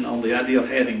discussion on the idea of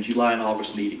having July and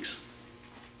August meetings?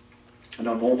 I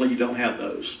know normally you don't have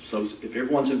those. So if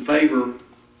everyone's in favor,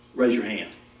 raise your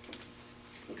hand.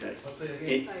 Okay.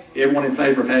 Everyone in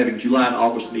favor of having July and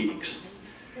August meetings?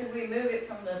 Could we move it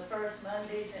from the first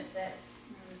Monday since that's...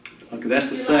 Okay, that's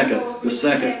the second. The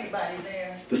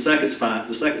second's fine.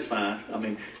 The second's fine. I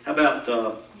mean, how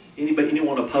about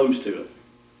anyone opposed to it?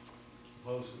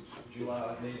 Opposed to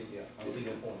July meeting, yeah. I see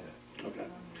your point. Okay.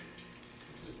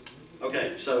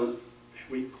 Okay, so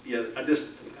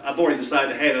I've already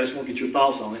decided to have it. I just want to get your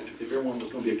thoughts on it. If everyone was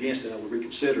going to be against it, I would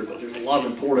reconsider. But there's a lot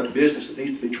of important business that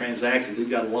needs to be transacted. We've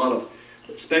got a lot of,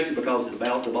 especially because of the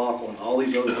ballot debacle and all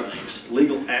these other things,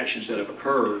 legal actions that have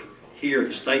occurred here at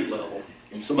the state level,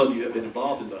 and some of you have been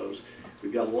involved in those.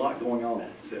 We've got a lot going on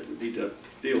that we need to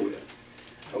deal with.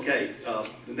 Okay,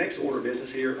 the next order of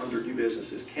business here under new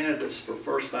business is candidates for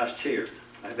first vice chair.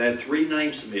 I've had 3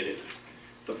 names submitted.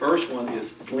 The first one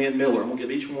is Glenn Miller. I'm going to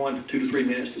give each one 2 to 3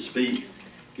 minutes to speak,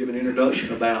 give an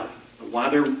introduction about why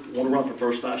they want to run for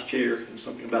first vice chair and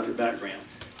something about their background.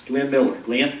 Glenn Miller.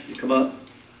 Glenn, you come up.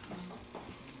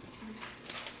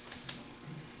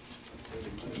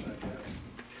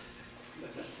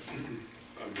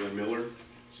 I'm Glenn Miller.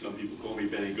 Some people call me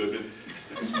Benny Goodman.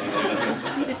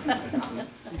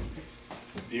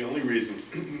 The only reason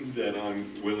that I'm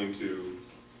willing to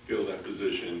fill that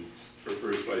position for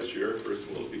first vice chair, first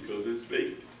of all, is because it's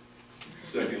vacant.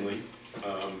 Secondly,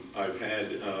 I've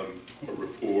had a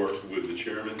rapport with the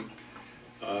chairman.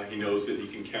 He knows that he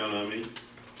can count on me.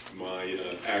 My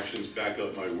actions back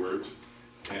up my words,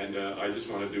 and I just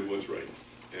want to do what's right.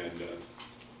 And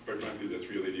quite frankly, that's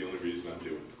really the only reason I'm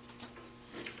doing it.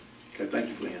 Okay, thank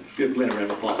you, Glenn. Let's give Glenn a round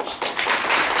of applause.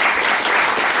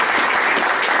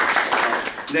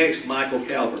 Next, Michael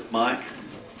Calvert. Mike.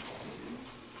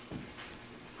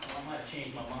 I might have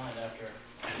changed my mind after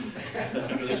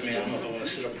this meeting. I don't know if I want to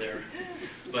sit up there.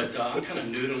 But I'm kind of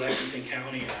new to Lexington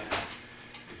County.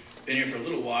 I've been here for a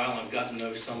little while, and I've got to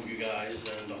know some of you guys,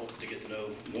 and I hope to get to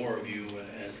know more of you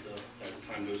as the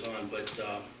time goes on. But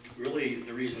really,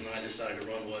 the reason I decided to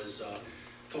run was a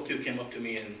couple people came up to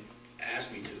me and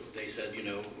asked me to. They said,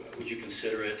 would you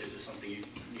consider it? Is it something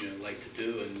you'd like to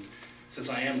do? And since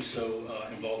I am so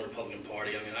involved in the Republican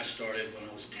Party, I mean, I started when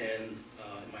I was 10 in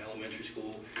my elementary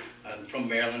school. I'm from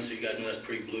Maryland, so you guys know that's a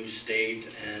pretty blue state,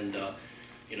 and I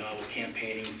was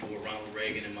campaigning for Ronald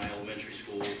Reagan in my elementary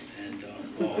school and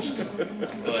lost.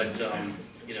 But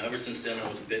ever since then I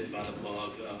was bitten by the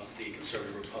bug, the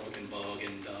conservative Republican bug,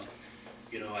 and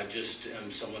I just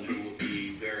am someone who will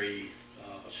be very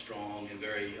strong and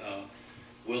very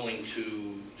willing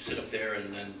to sit up there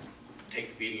and then take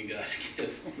the beating you guys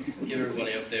give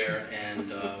everybody up there,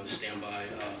 and stand by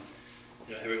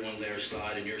everyone their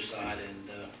side and your side, and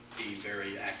be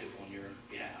very active on your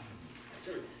behalf. That's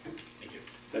it. Thank you.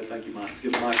 Thank you, Mike.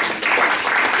 Give Mike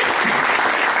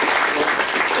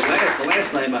the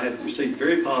last name I have received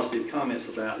very positive comments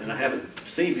about, and I haven't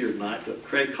seen here tonight, but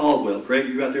Craig Caldwell. Craig,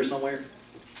 you out there somewhere?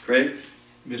 Craig?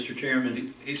 Mr.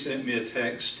 Chairman, he sent me a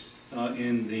text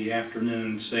in the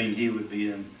afternoon saying he would be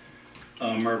in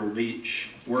Myrtle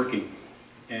Beach working,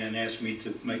 and asked me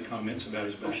to make comments about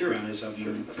his background. As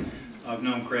I've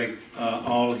known Craig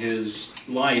all his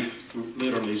life,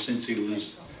 literally since he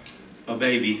was a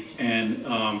baby, and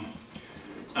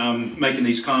I'm making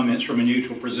these comments from a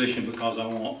neutral position because I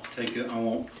won't take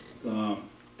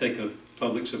a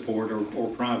public support or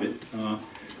private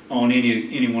on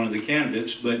any one of the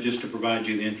candidates, but just to provide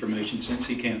you the information since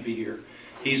he can't be here.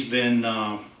 He's been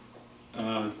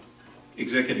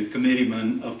executive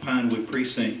committeeman of Pinewood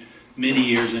Precinct many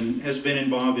years and has been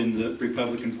involved in the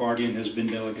Republican Party and has been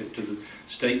delegate to the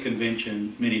state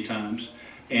convention many times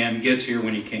and gets here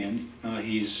when he can.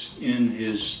 He's in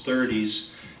his 30s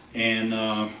and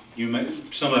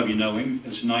some of you know him.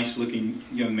 He's a nice looking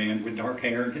young man with dark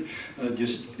hair,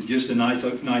 just a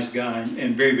nice guy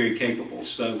and very, very capable.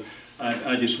 So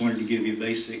I just wanted to give you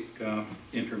basic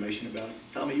information about it.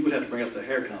 Tommy, you would have to bring up the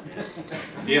hair comment.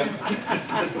 Yeah.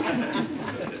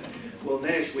 Well,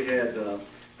 next we had,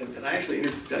 and I actually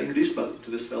got introduced to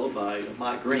this fellow by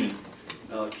Mike Green,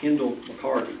 Kendall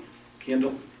McCarty.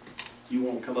 Kendall, you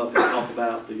want to come up and talk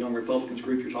about the Young Republicans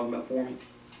group you're talking about for me?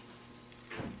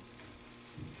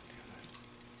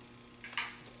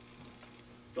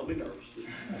 Don't be nervous.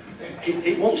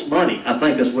 He wants money. I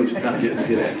think that's what he's trying to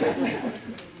get at.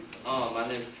 My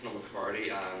name is Kendall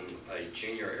McCarty. I'm a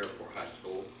junior at Airport High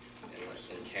School in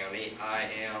Lexington County. I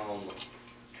am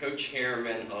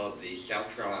co-chairman of the South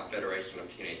Carolina Federation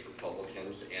of Teenage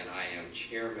Republicans, and I am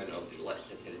chairman of the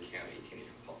Lexington County Teenage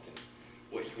Republicans,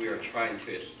 which we are trying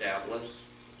to establish.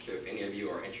 So if any of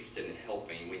you are interested in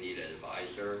helping, we need an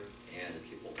advisor and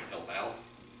people to help out.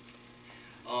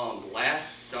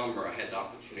 Last summer, I had the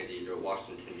opportunity to go to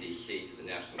Washington, D.C. to the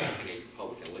National Teenage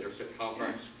Republican Leadership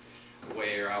Conference,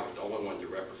 where I was the only one to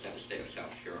represent the state of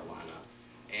South Carolina.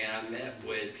 And I met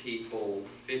with people,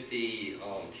 50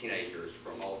 teenagers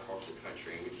from all across the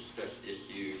country, and we discussed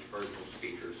issues, heard from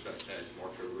speakers such as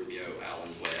Marco Rubio,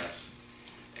 Alan West,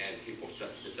 and people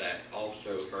such as that.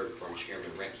 Also heard from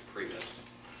Chairman Rance Priebus.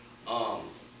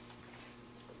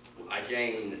 I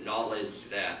gained knowledge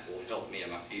that will help me in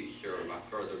my future, my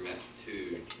furtherment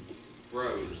to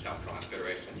grow the South Carolina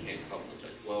Federation of Teenage Republicans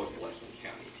as well as the Lexington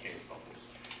County Teenage Republicans.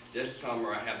 This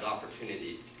summer I have the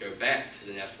opportunity to go back to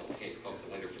the National Teenage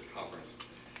Republican Leadership Conference.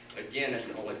 Again, as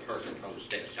the only person from the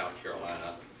state of South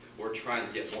Carolina. We're trying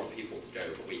to get more people to go,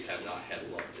 but we have not had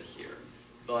luck this year.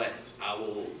 But I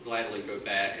will gladly go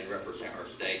back and represent our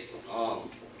state.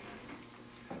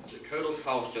 The total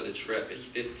cost of the trip is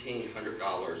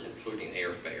 $1,500, including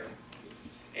airfare.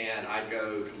 And I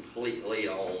go completely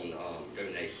on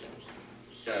donations.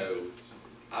 So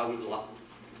I would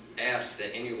ask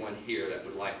that anyone here that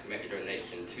would like to make a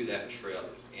donation to that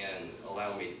trip and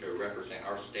allow me to go represent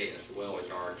our state as well as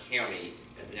our county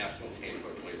at the National Teenage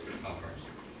Republican Leadership Conference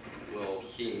will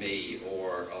see me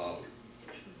or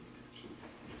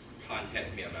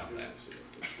contact me about that.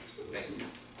 Thank you.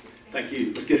 Thank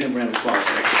you. Let's give him a round of applause.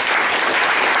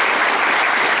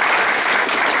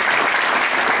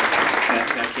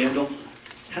 Now, Kendall,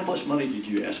 how much money did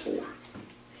you ask for? The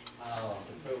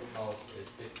total cost is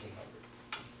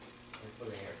 $1,500,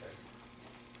 including airfare.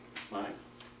 Mike?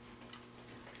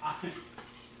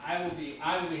 I will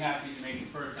be happy to make the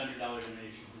first $100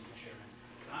 donation, Mr. Chairman.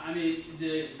 I mean,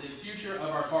 the future of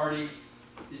our party,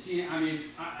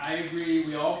 I agree,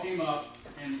 we all came up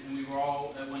and we were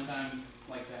all at one time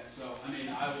like that. So, I mean,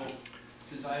 I will,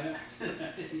 since I didn't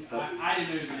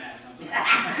know you were going to ask.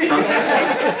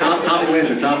 Tommy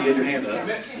Windsor, Tom, get your hand up.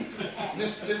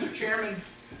 Mr. Chairman,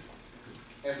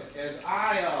 as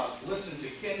I listened to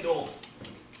Kendall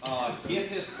give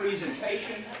his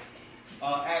presentation,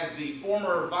 as the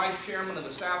former vice chairman of the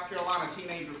South Carolina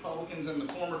Teenage Republicans and the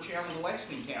former chairman of the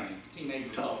Lexington County Teenage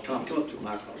Republicans. Tom, come up to the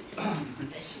microphone.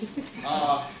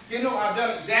 Kendall, I've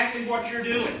done exactly what you're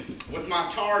doing with my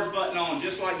TARS button on,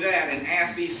 just like that, and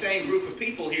asked these same group of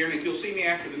people here, and if you'll see me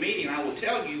after the meeting, I will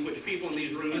tell you which people in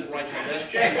these rooms will write your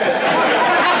best check.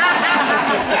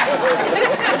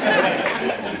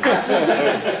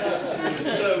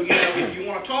 So, if you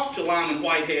want to talk to Lyman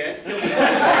Whitehead,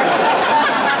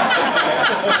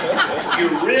 you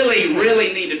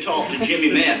really need to talk to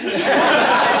Jimmy Metz.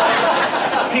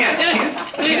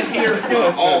 Hint here,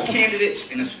 all candidates,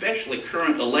 and especially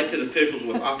current elected officials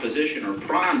with opposition, are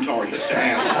prime targets to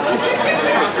ask for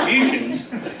contributions.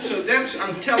 So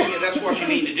I'm telling you, that's what you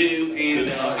need to do, and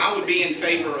I would be in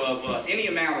favor of any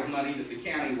amount of money that the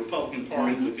county Republican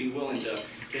Party would be willing to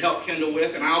help Kendall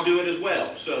with, and I'll do it as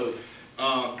well. So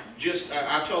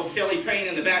I told Kelly Payne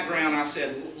in the background, I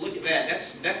said, look at that,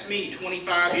 that's me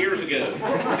 25 years ago.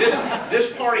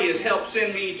 This party has helped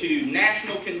send me to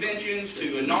national conventions,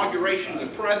 to inaugurations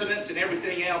of presidents and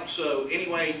everything else. So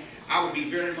anyway, I would be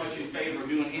very much in favor of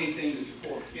doing anything to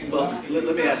support Kendall. Well,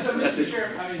 let me ask you. Mr.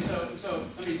 Chairman,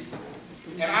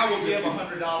 and I will give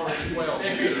 $100 as well.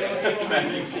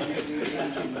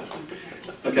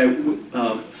 Okay,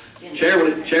 Chair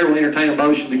will entertain a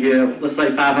motion to give, let's say,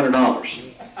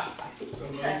 $500.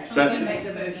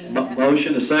 Second.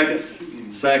 Motion, a second.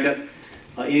 Second.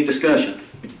 Any discussion?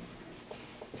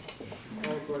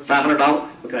 $500?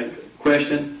 Okay.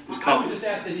 Question? I would just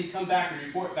ask that he come back and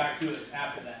report back to us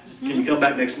after that. Can you come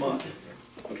back next month?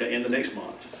 Okay, in the next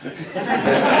month. And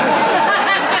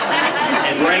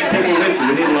bring people with you.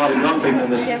 We need a lot of young people in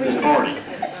this party.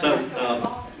 So,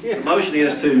 the motion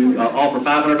is to offer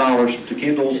 $500 to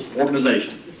Kendall's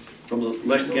organization from the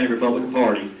Lexington County Republican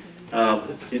Party.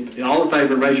 All in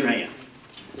favor, raise your hand.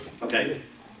 Okay.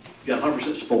 You got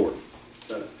 100% support.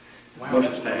 So,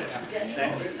 motion's passed.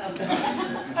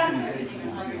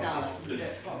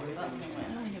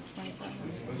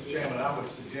 Mr. Chairman, I would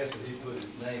suggest that he put his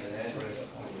name and address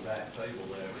on the back table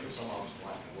there, because some of us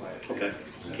like to wait. Okay.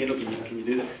 Kendall, can you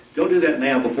do that? Go do that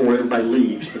now before everybody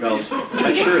leaves, because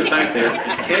make sure it's back there.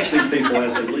 Catch these people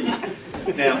as they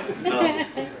leave. Now,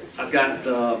 I've got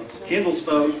Kendall's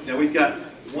vote. Now, we've got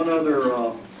one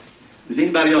other. Does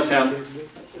anybody else have?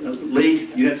 Lee,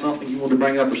 you had something you wanted to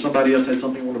bring up, or somebody else had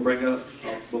something you want to bring up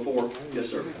before? Yes,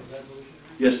 sir.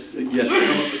 Yes, yes.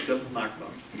 Come up to the microphone.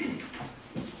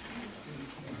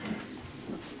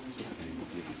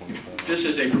 This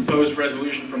is a proposed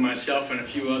resolution from myself and a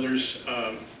few others,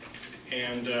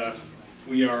 and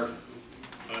we are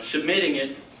submitting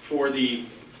it for the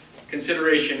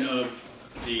consideration of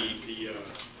the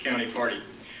county party.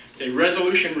 It's a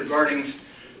resolution regarding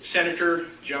Senator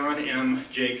John M.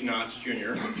 Jake Knotts,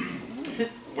 Jr.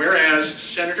 Whereas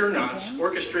Senator Knotts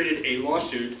orchestrated a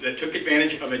lawsuit that took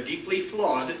advantage of a deeply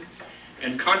flawed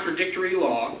and contradictory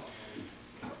law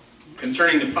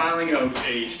concerning the filing of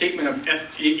a statement of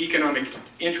economic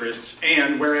interests,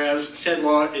 and whereas said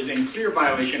law is in clear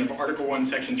violation of Article 1,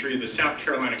 Section 3 of the South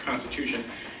Carolina Constitution,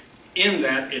 in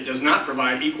that it does not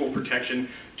provide equal protection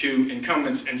to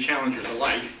incumbents and challengers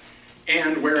alike,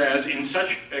 and whereas in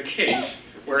such a case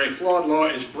where a flawed law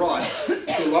is brought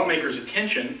to a lawmaker's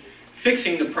attention,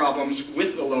 fixing the problems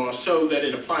with the law so that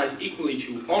it applies equally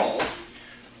to all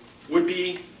would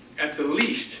be at the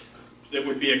least that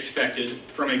would be expected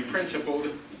from a principled,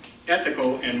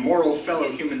 ethical, and moral fellow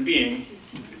human being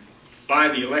by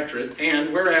the electorate,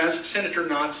 and whereas Senator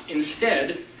Knotts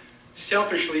instead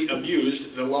selfishly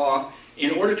abused the law in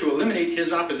order to eliminate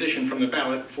his opposition from the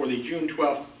ballot for the June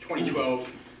 12, 2012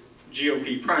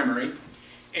 GOP primary,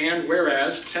 and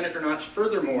whereas Senator Knotts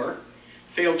furthermore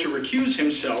failed to recuse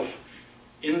himself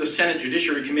in the Senate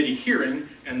Judiciary Committee hearing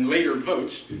and later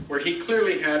votes, where he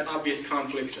clearly had obvious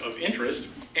conflicts of interest,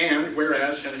 and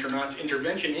whereas Senator Knotts'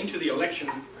 intervention into the election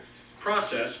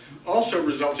process also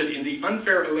resulted in the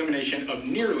unfair elimination of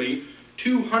nearly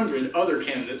 200 other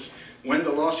candidates when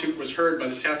the lawsuit was heard by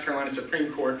the South Carolina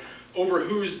Supreme Court, over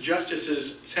whose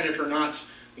justices Senator Knotts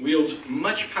wields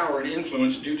much power and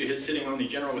influence due to his sitting on the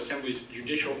General Assembly's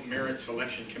Judicial Merit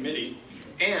Selection Committee,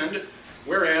 and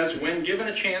whereas when given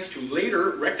a chance to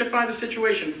later rectify the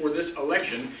situation for this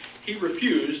election, he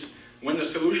refused when the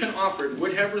solution offered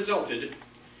would have resulted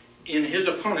in his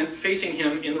opponent facing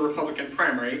him in the Republican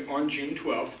primary on June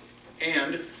 12th,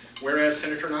 and whereas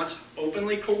Senator Knotts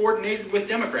openly coordinated with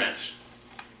Democrats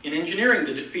in engineering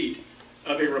the defeat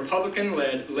of a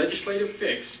Republican-led legislative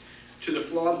fix to the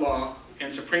flawed law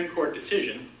and Supreme Court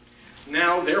decision,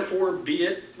 now therefore be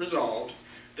it resolved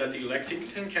that the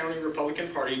Lexington County Republican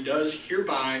Party does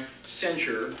hereby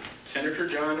censure Senator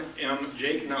John M.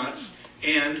 Jake Knotts,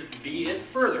 and be it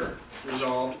further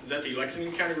resolved that the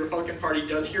Lexington County Republican Party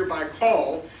does hereby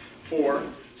call for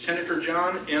Senator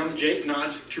John M. Jake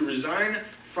Knotts to resign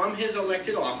from his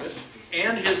elected office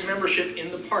and his membership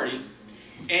in the party,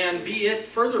 and be it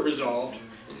further resolved,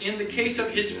 in the case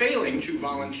of his failing to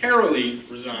voluntarily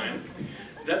resign,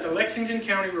 that the Lexington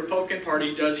County Republican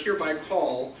Party does hereby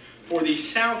call for the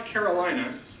South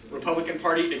Carolina Republican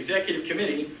Party Executive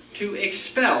Committee to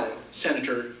expel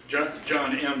Senator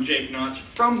John M. Jake Knotts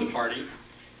from the party,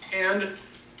 and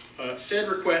said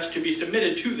request to be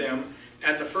submitted to them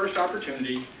at the first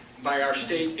opportunity by our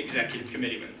state executive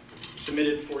committeeman.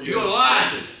 Submitted for you. You're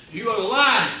lying. You are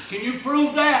lying. Can you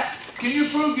prove that? Can you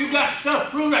prove you got stuff to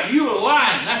prove that? You are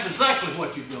lying. That's exactly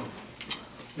what you're doing.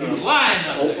 You're lying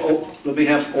up there. Let me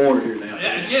have some order here now.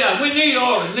 Yeah, we need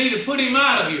order. We need to put him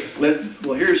out of here.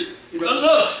 Well, here's...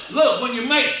 Look, when you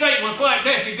make statements like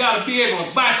that, you got to be able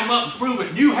to back them up and prove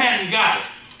it. You haven't got it.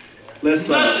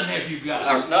 Nothing have you got.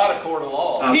 This is not a court of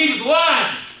law. He's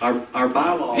lying. Our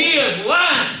bylaws... He is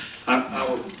lying.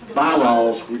 Our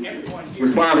bylaws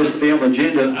require this to be on the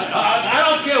agenda. I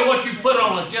don't care what you put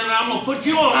on the agenda. I'm going to put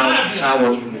you on the agenda.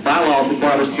 Our bylaws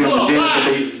require this to be on the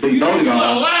agenda to be voted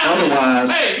on. Otherwise,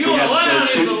 hey, you are lying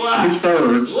is a lie.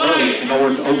 2/3 vote in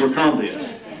order to overcome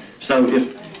this. So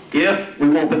if we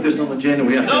won't put this on the agenda,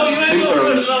 we have to No, you have ain't gonna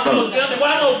put 2/3 it on the vote. agenda.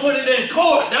 Why don't put it in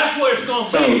court? That's where it's gonna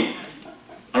So, be.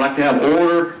 I'd like to have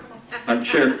order,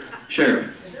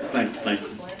 Sheriff, thank you.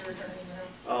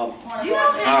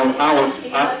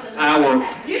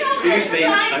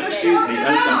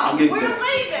 I'm getting,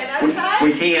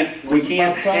 we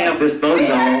can't have this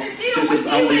voted on since it's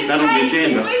not on the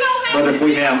agenda. But if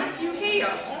we have,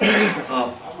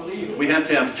 we have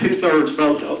to have 2/3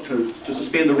 vote to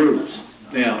suspend the rules.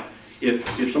 Now,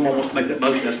 if someone wants to make that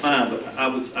motion, that's fine, but I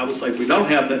would say if we don't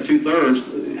have that 2/3,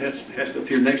 it has to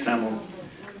appear next time on,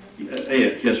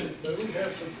 Ed, yes, sir. But we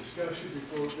have some discussion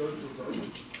before it goes to vote.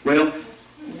 Well,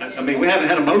 I mean, we haven't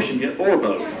had a motion yet for a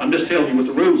vote. I'm just telling you what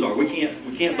the rules are. We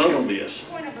can't vote on this.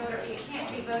 Point of order, it can't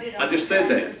be voted on. I just said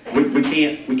that.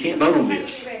 We can't vote on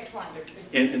this.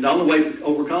 And the only way to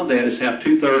overcome that is have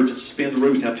 2/3 and suspend the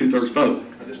rules and have 2/3 vote.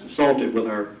 I just consulted with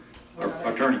our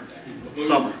attorney,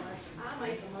 Summer. I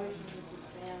make a motion to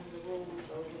suspend the rules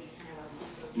so we can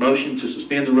have. Motion to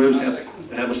suspend the rules,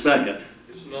 have a second.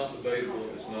 It's not debatable,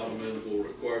 it's not amendable,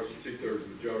 requires a 2/3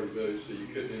 majority vote, so you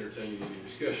couldn't entertain any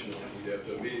discussion on it. You'd have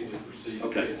to immediately proceed to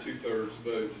a 2/3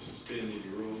 vote to suspend any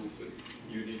rules, and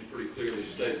you need to pretty clearly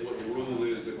state what the rule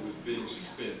is that was being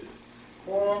suspended.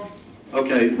 Quorum.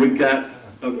 Okay, we've got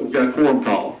a quorum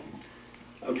call.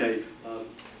 Okay,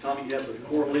 Tommy, you have the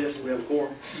quorum list? We have a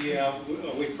quorum? Yeah,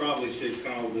 we probably should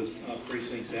call the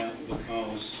precincts out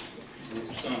because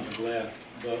some have left,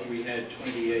 but we had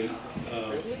 28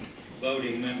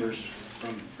 voting members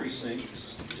from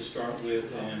precincts to start with,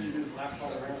 and,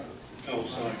 oh,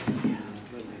 sorry.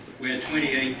 We had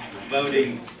 28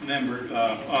 voting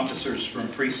officers from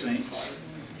precincts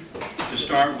to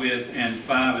start with, and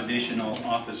 5 additional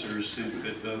officers who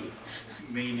could vote,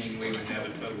 meaning we would have a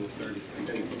total of 33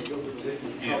 people.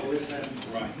 Yeah,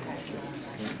 right.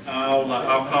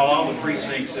 I'll call all the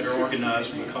precincts that are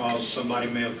organized because somebody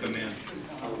may have come in.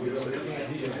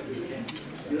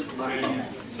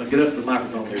 So get up to the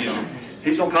microphone there, Tom.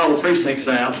 He's going to call the precincts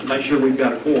out to make sure we've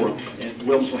got a quorum, and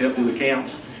Willis will help do the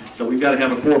counts. So we've got to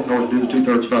have a quorum in order to do the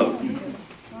 2/3 vote.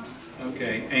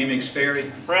 Okay, Amy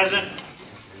Sperry. Present.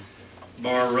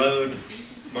 Bar Road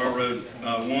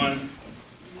 1.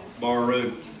 Bar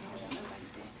Road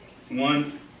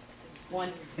 1.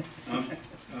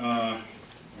 Are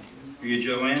you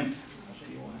Joanne?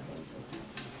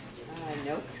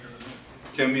 Nope.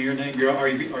 Tell me your name, girl. Are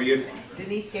you?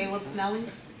 Denise Caleb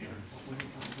Snelling.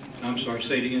 I'm sorry,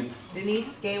 say it again.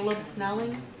 Denise Caleb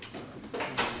Snelling.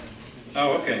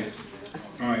 Oh, okay.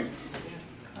 All right.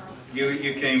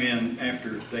 You came in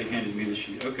after they handed me the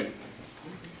sheet. Okay.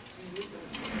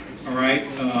 All right.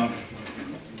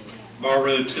 Bar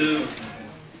Road 2.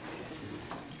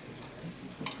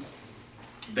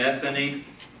 Bethany.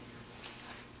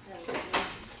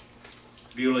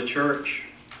 Beulah Church.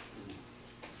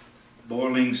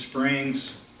 Boiling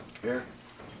Springs. Here.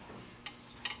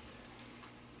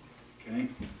 Okay.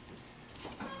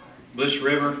 Bush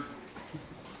River.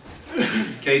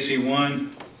 Casey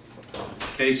 1.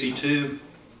 Casey 2.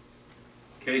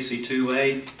 Casey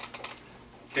 2A.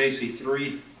 Casey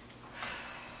 3.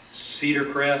 Cedar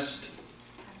Crest.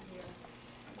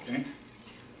 Okay.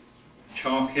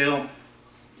 Chalk Hill.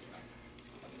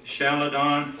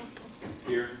 Shaladon.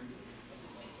 Here.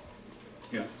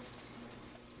 Yeah.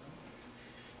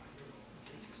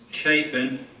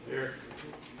 Chapin. Here.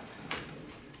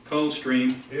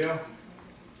 Coldstream. Yeah.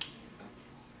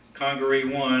 Congaree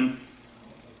 1.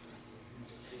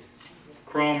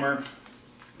 Cromer.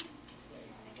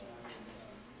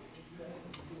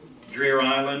 Dreer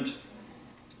Island.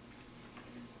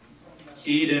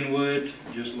 Edenwood,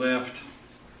 just left.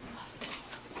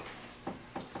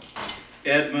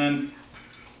 Edmond,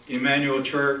 Emmanuel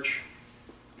Church,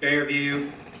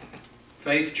 Fairview,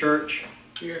 Faith Church.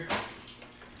 Here.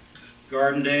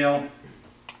 Gardendale,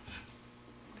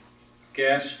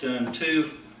 Gaston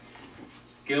 2,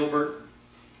 Gilbert,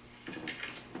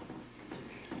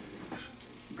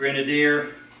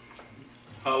 Grenadier,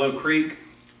 Hollow Creek,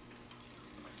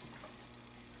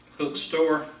 Hook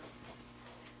Store,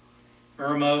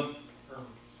 Irmo,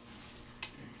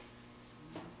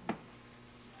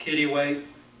 Kittiwake,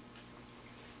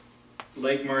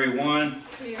 Lake Murray 1.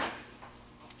 Here.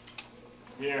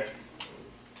 Here.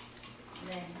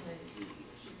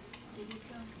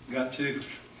 Got 2.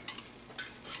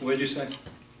 What did you say?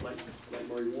 Lake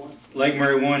Murray 1. Lake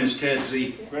Murray 1 is Ted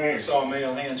Z. I saw a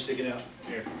male hand sticking out.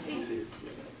 Here. He's here.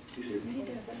 He's here.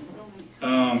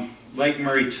 Lake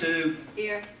Murray 2.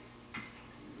 Here.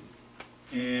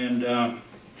 And,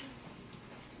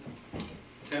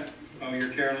 your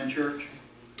Carolyn Church?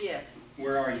 Yes.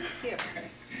 Where are you? Here.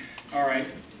 All right.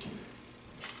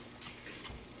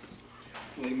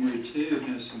 Lake Murray 2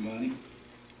 has some money.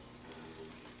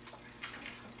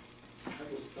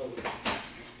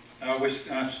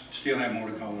 I still have more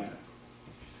to call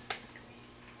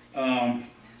out.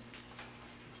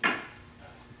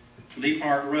 Lee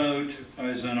Park Road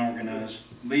is unorganized.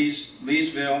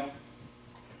 Leesville,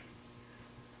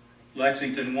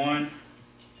 Lexington 1,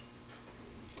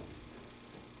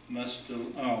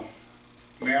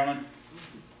 Maryland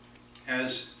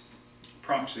has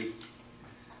proxy.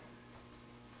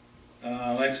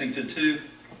 Lexington 2,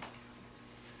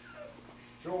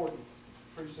 Jordan,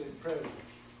 precinct president.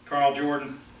 Carl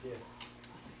Jordan. Yeah.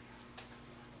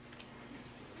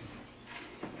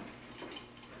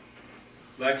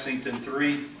 Lexington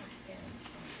 3,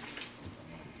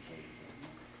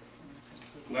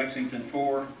 Lexington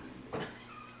 4,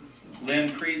 Lynn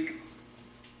Creek,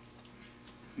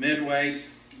 Midway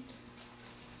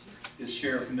is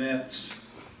Sheriff Metz.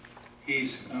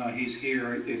 He's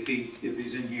here. If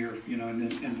he's in here, you know,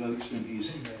 and votes, then he's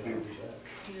here.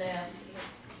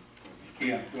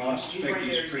 Yeah, well, I suspect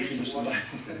he's preaching this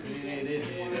life.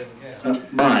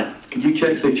 Mike, can you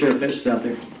check, see if Sheriff Metz is out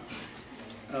there?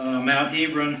 Mount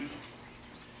Hebron,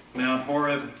 Mount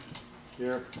Horeb,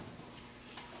 Here.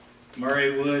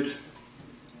 Murraywood,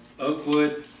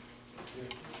 Oakwood,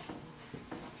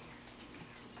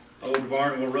 Old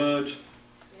Barnwell Road,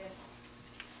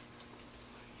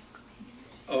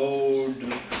 Old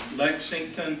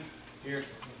Lexington, Here.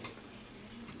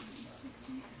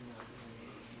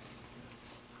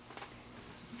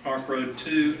 Park Road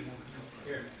 2,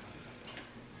 Here.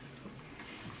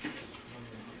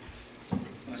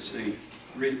 let's see,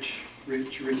 Rich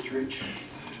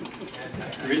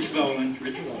Bowling.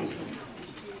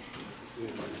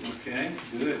 Okay,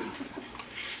 good.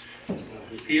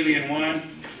 Pelion 1.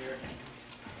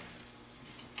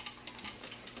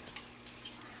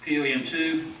 Pelion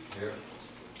 2.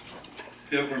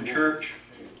 Pilgrim Church.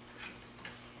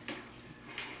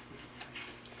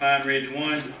 Pine Ridge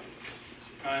 1.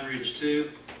 Pine Ridge 2.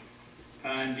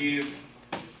 Pine View.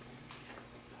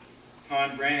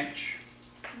 Pond Branch.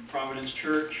 Providence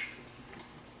Church.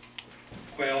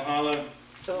 Quail Hollow.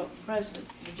 So, President,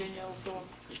 Virginia also,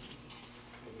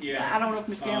 Yeah. I don't know if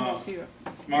Ms. Campbell's here.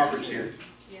 Margaret's here.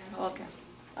 Okay.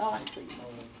 Oh, I see.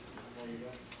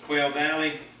 Quail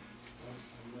Valley.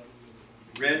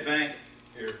 Red Bank.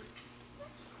 Here.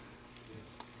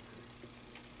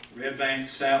 Red Bank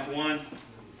South 1.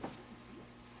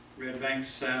 Red Bank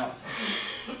South.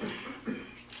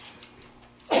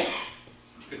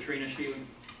 Katrina Shealy.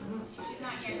 She's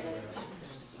not here.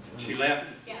 She left.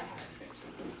 Yeah.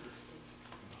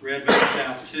 Red Bank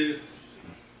South 2.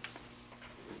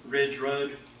 Ridge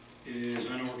Road is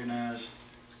unorganized.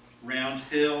 Round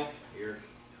Hill. Here.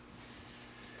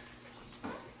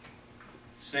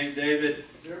 St. David.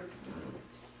 Here.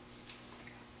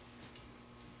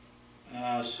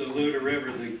 Saluda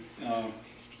River, the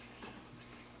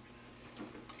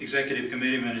executive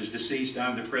committeeman is deceased.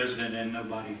 I'm the president, and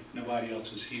nobody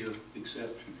else is here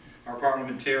except our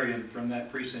parliamentarian from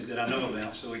that precinct that I know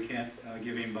about, so we can't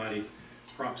give anybody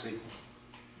proxy.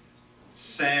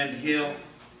 Sand Hill,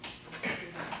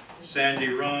 Sandy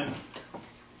Run,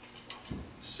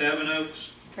 Seven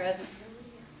Oaks, Present.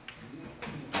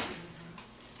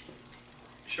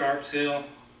 Sharps Hill,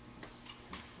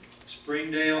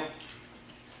 Springdale.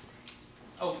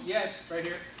 Oh, yes, right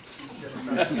here.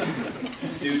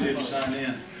 You didn't sign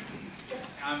in.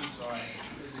 I'm sorry.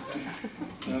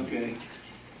 Okay.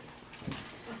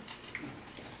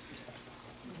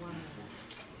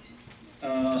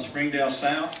 Springdale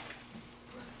South,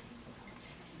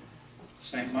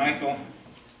 St. Michael,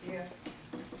 Yeah.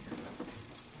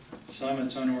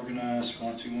 Summit's unorganized,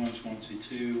 Swansea 1, Swansea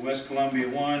 2, West Columbia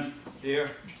 1.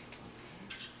 Here.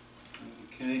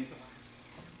 Okay.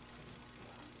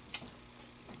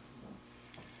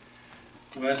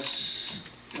 West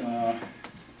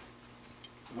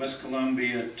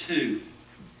Columbia 2,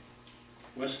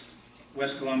 West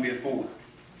Columbia 4,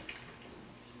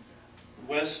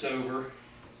 Westover,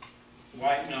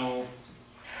 White Knoll,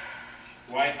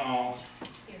 Whitehall,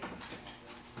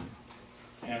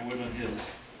 and Woodland Hills.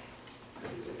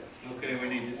 Okay,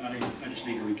 I just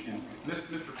need to recount.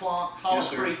 Mr. Clark, Yes,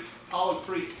 sir. Hollow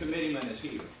Creek committeeman is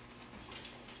here.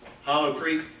 Hollow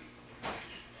Creek.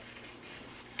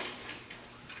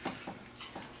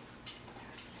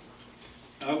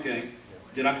 Okay.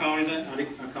 Did I call you that? I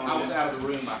called I you was that? out of the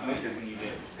room, I think, Okay. when you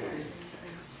did.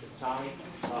 Tommy,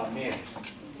 Mims.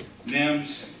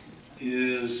 NIMS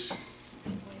is,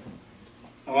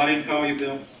 oh, I didn't call you,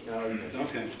 Bill? No, you didn't.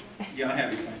 Okay. Yeah, I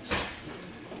have you, thanks.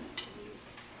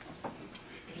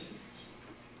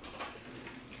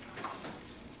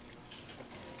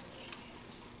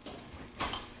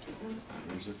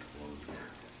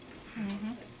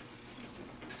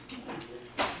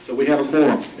 So we have a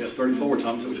quorum. Yes, 34,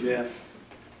 Tom, so what you got?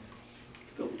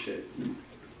 Double check.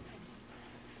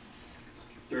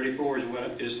 34 is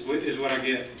what I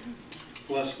get,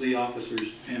 plus the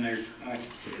officers in there.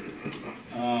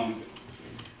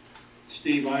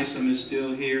 Steve Isom is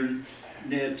still here,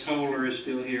 Ned Toller is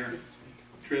still here,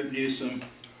 Trip Newsom,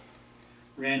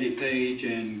 Randy Page,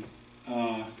 and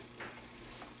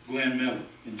Glenn Miller,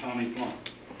 and Tommy Plum.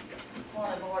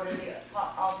 Point of order, the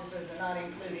officers are not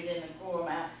included in the quorum,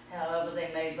 however they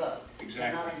may vote. Exactly.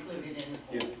 They're not included in the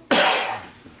quorum. Yeah.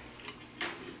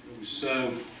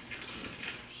 So,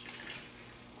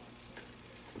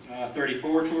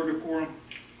 34 toward the quorum,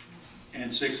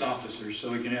 and 6 officers,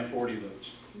 so we can have 40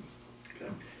 votes.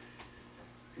 Okay.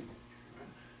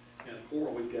 And the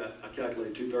quorum, we've got, I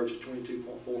calculated 2/3 is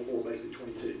 22.44, basically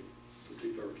 22. So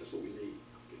 2/3, that's what we need.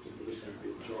 For this to be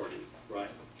a majority, right?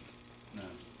 No.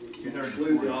 We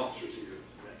exclude the officers here,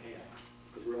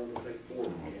 because we're only going to take the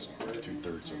quorum count.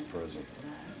 2/3 are present.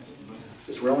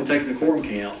 Since we're only taking the quorum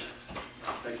count,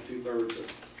 take 2/3 of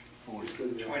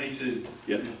 22.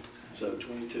 Yep, so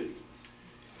 22.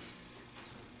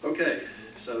 Okay,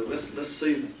 so let's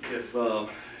see if you want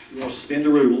to suspend the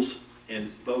rules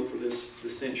and vote for this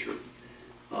censure.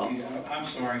 I'm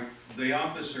sorry, the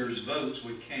officers' votes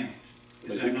would count.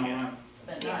 Is that not right?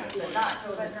 But not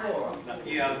for the quorum.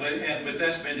 Yeah, but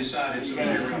that's been decided, so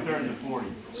 2/3 of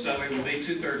 40. So it would be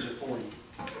 2/3 of 40.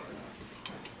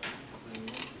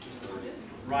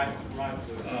 Right,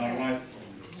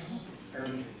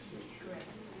 Irvin?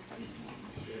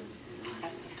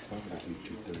 Probably do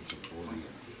 2/3 of 40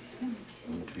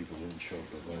 when the people didn't show up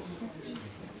to vote.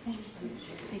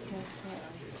 Because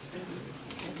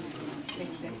the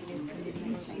executive committee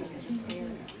changes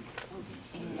there.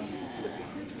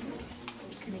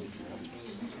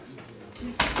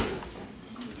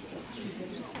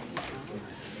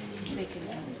 They can.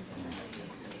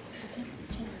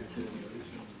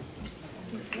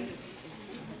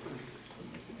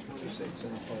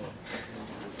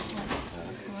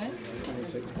 What?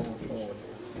 26.4.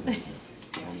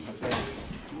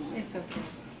 It's okay.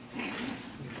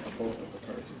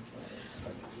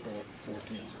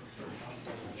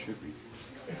 It should be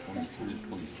 23,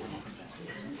 24.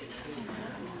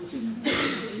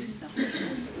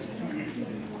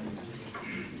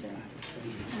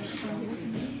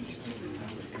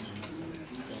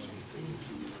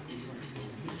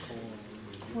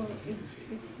 Well, if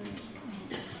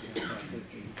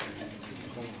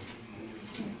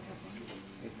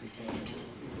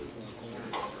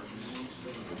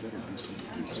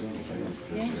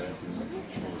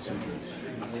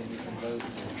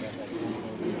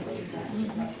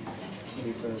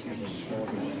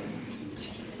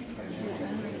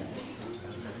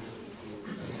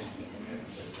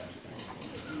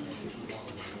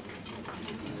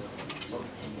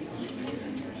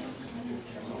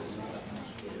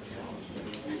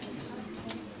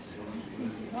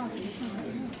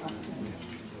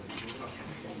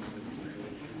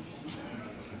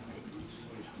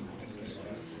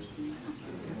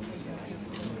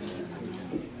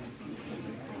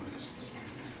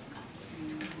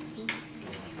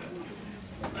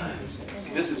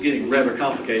This is getting rather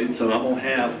complicated, so I'm going to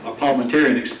have a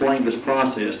parliamentarian explain this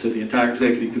process to the entire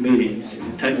executive committee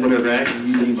and take whatever action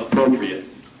you deem appropriate.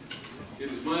 It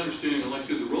is my understanding, like I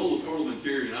said, the role of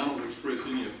parliamentarian, I don't express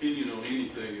any opinion on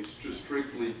anything. It's just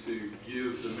strictly to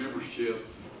give the membership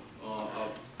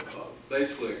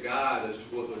basically a guide as to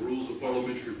what the rules of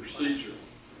parliamentary procedure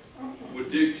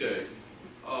would dictate.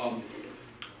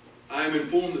 I am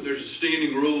informed that there's a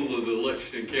standing rule of the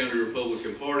election and county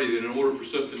Republican Party that in order for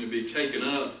something to be taken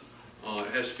up,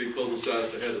 it has to be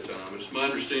publicized ahead of time. It's my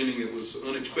understanding it was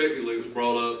unexpectedly it was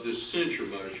brought up, this censure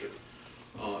motion.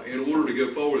 In order to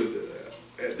go forward,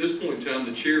 at this point in time,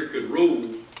 the chair could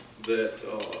rule that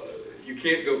you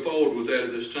can't go forward with that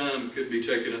at this time. It could be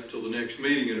taken up till the next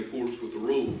meeting in accordance with the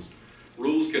rules.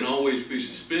 Rules can always be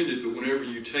suspended, but whenever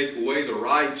you take away the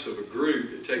rights of a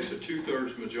group, it takes a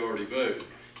 2/3 majority vote.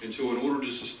 And so in order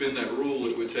to suspend that rule,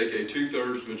 it would take a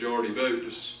 2/3 majority vote to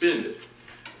suspend it.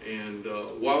 And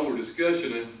while we're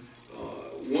discussing it,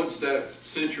 once that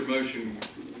censure motion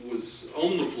was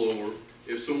on the floor,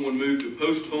 if someone moved to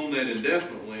postpone that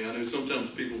indefinitely, I know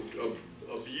sometimes people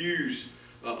abuse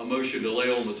a motion to lay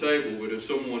on the table, but if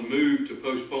someone moved to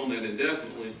postpone that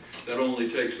indefinitely, that only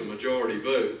takes a majority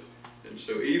vote. And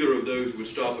so either of those would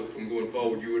stop it from going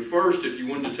forward. You would first, if you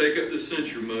wanted to take up the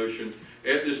censure motion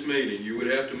at this meeting, you would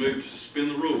have to move to suspend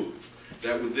the rules.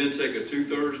 That would then take a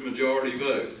 2/3 majority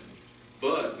vote.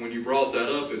 But when you brought that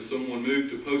up, if someone moved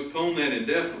to postpone that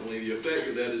indefinitely, the effect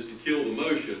of that is to kill the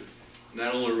motion, and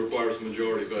that only requires a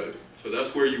majority vote. So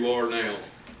that's where you are now.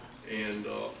 And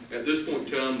at this point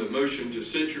in time, the motion to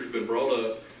censure has been brought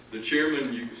up. The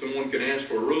chairman, someone can ask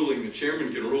for a ruling, the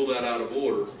chairman can rule that out of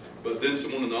order, but then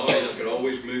someone in the audience could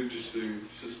always move just to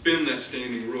suspend that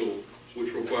standing rule,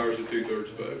 which requires a 2/3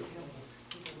 vote.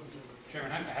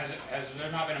 Chairman, has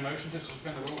there not been a motion to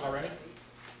suspend the rules already?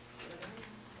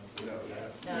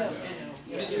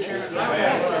 Mr. Chairman,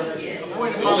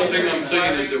 the only thing I'm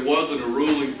saying is there wasn't a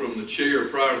ruling from the chair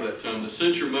prior to that time. The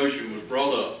censure motion was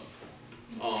brought up.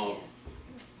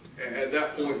 At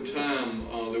that point in time,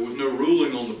 there was no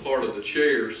ruling on the part of the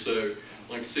chair, so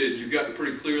like I said, you've got to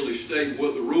pretty clearly state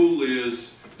what the rule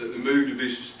is that the move to be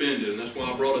suspended, and that's why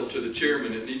I brought it to the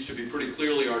chairman. It needs to be pretty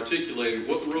clearly articulated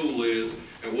what the rule is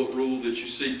and what rule that you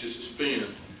seek to suspend.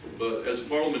 But as a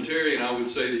parliamentarian, I would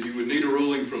say that you would need a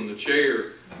ruling from the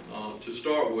chair to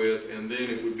start with, and then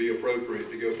it would be appropriate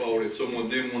to go forward. If someone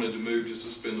then wanted to move to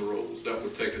suspend the rules, that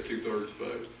would take a 2/3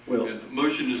 vote. Well, and the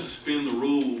motion to suspend the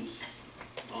rules,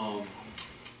 I'll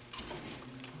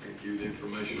give you the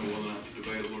information on whether or not it's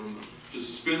debatable or not. To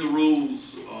suspend the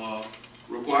rules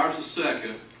requires a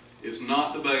second. It's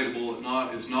not debatable,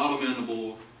 it's not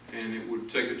amendable, and it would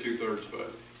take a 2/3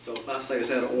 vote. So if I say it's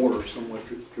out of order, someone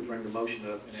could bring the motion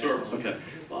up. And Certainly. Okay.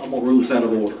 Well, I'm going to rule this out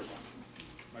of order.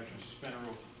 Motion to suspend the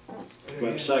rules. We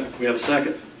have a second. We have a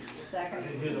second. I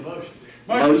didn't hear the motion.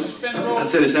 Motion to suspend the rules. I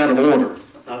said it's out of order.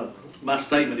 My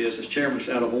statement is, as chairman, it's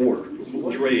out of order. It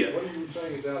was read. What are you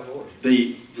saying is out of order?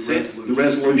 The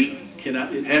resolution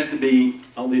cannot, it has to be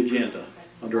on the agenda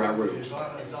under our rules.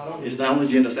 It's not on the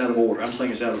agenda, it's out of order. I'm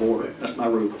saying it's out of order. That's my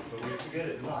rule. So we forget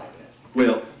it tonight.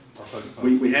 Well,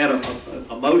 we had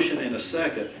a motion and a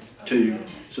second to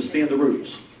suspend the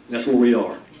rules. That's where we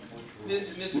are.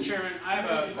 Mr. Chairman, I have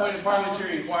a point of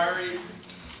parliamentary inquiry.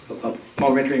 A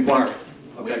parliamentary inquiry.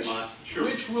 Okay, Mike. Sure.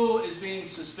 Which rule is being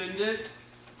suspended?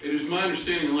 It is my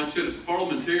understanding, like I said, as a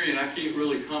parliamentarian, I can't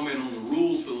really comment on the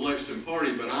rules for the Lexington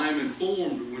Party, but I am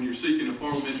informed when you're seeking a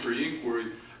parliamentary inquiry,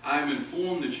 I am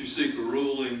informed that you seek a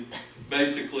ruling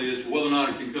basically as to whether or not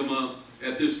it can come up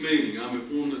at this meeting. I'm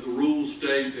informed that the rules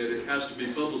state that it has to be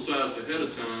publicized ahead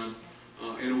of time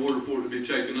in order for it to be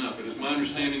taken up. It is my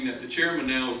understanding that the chairman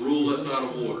now has ruled that's out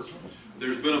of order.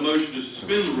 There's been a motion to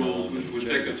suspend the rules, which would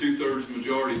take a 2/3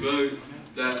 majority vote.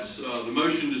 That's the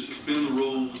motion to suspend the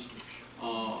rules.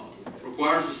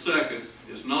 Requires a second.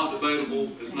 It's not debatable,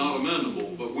 it's not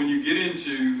amendable, but when you get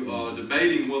into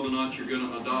debating whether or not you're going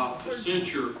to adopt a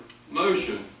censure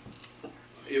motion,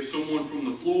 if someone from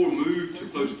the floor moved to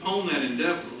postpone that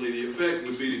indefinitely, the effect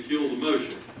would be to kill the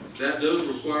motion. That does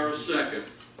require a second.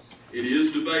 It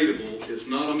is debatable, it's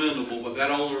not amendable, but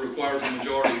that only requires a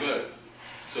majority vote.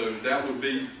 So that would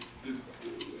be,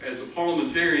 as a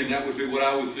parliamentarian, that would be what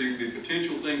I would see the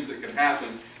potential things that could happen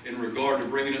in regard to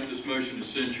bringing up this motion to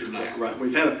censure now. Right.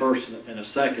 We've had a first and a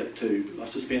second to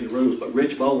suspend the rules, but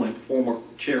Rich Bowling, former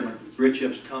chairman, Rich, you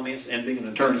have some comments, and being an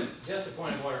attorney. Just a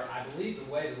point of order. I believe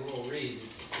the way the rule reads,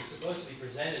 it's supposed to be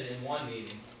presented in one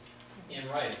meeting in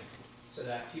writing, so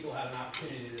that people have an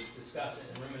opportunity to discuss it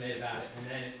and ruminate about it, and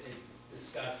then it's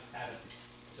discussed at a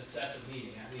successive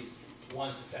meeting, at least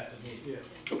one successive meeting.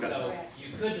 Yeah. Okay. So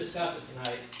you could discuss it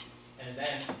tonight and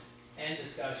then end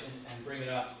discussion and bring it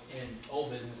up in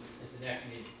old business at the next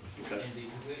meeting. Okay. And be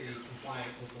completely compliant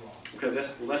with the law.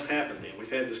 Okay, that's happened then. We've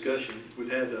had discussion,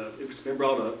 it's been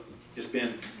brought up, it's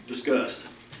been discussed.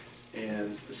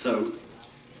 And so,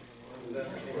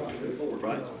 move forward,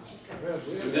 right?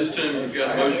 At this time, we've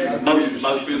got a motion to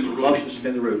suspend the rules. Motion to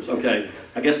suspend the rules, okay.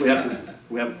 I guess we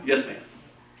have, yes ma'am.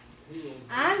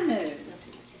 I move,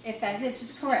 if this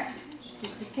is correct, to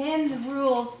suspend the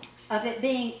rules of it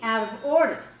being out of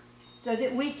order so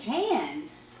that we can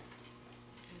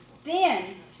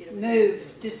then move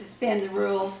to suspend the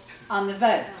rules on the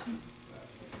vote.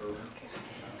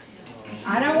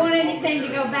 I don't want anything to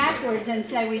go backwards and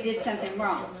say we did something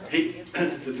wrong.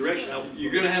 The direction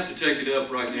you're going to have to take it up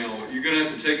right now. You're going to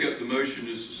have to take up the motion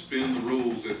to suspend the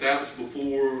rules. If that's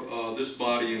before this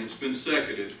body and it's been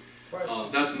seconded,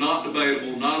 that's not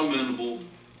debatable, not amendable,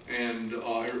 and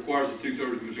it requires a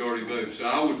 2/3 majority vote.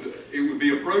 So it would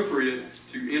be appropriate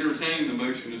to entertain the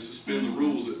motion to suspend the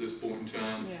rules at this point in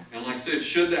time. Yeah. And like I said,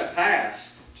 should that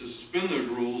pass, to suspend those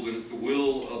rules, and it's the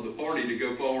will of the party to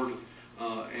go forward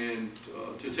and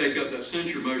to take up that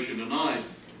censure motion tonight,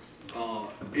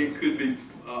 it could be,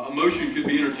 a motion could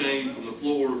be entertained from the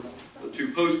floor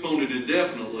to postpone it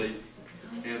indefinitely,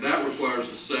 and that requires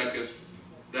a second.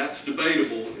 That's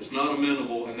debatable, it's not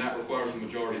amendable, and that requires a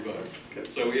majority vote. Okay.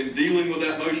 So in dealing with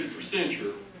that motion for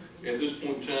censure, at this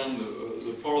point in time,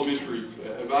 the parliamentary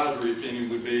advisory opinion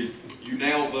would be, you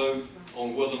now vote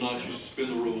on whether or not you suspend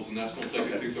the rules, and that's gonna take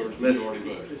a 2/3 majority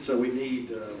vote. So we need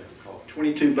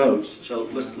 22 votes. So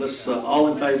let's all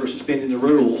in favor of suspending the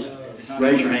rules,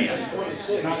 raise your hand.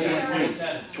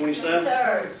 27?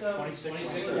 It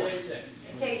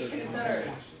takes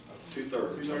 2/3.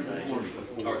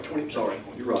 2/3. All right, 20, sorry,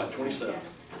 you're right, 27.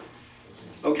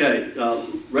 Okay,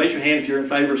 raise your hand if you're in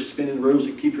favor of suspending the rules,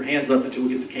 and keep your hands up until we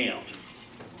get the count.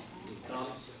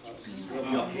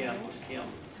 Let's count.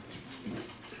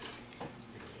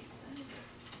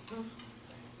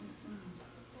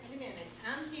 Wait a minute,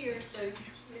 I'm here, so,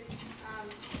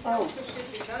 also should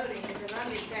be voting, because I'm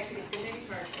the executive committee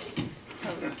person.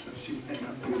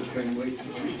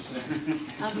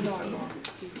 I'm sorry.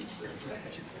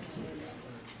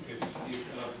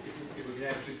 If we could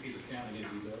have two people counting,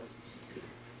 it'd be better.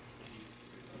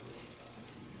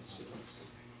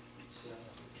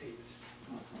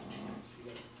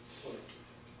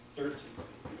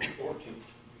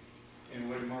 And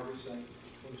what did Margaret say?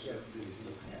 27.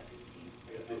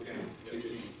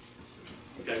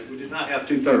 Okay, we did not have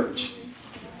 2/3.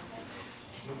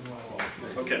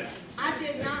 Okay. I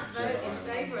did not vote in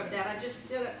favor of that, I just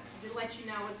did it to let you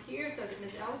know I was here, so that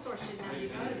Ms. Ellsworth should know you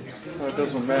voted. Well, it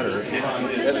doesn't matter.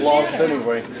 It lost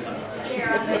anyway.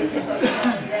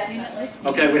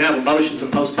 Okay, we have a motion to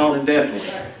postpone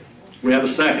indefinitely. We have a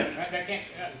second.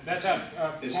 That's a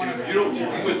point of. You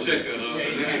would take that up,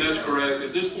 and that's correct.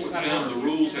 At this point in time, the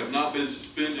rules have not been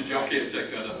suspended, y'all can't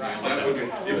take that up now. That would,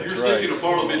 if you're seeking a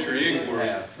parliamentary inquiry,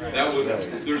 that would,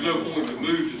 there's no point to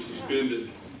move to suspend it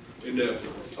indefinitely.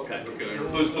 Okay. Okay, or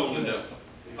postpone indefinitely.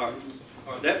 All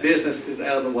right, that business is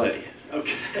out of the way.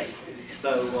 Okay, so,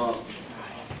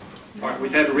 all right,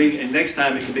 we've had to read, and next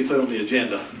time it can be put on the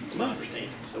agenda, to my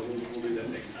understanding. So we'll do that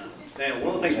next time. Now,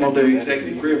 one of the things I'm going to do,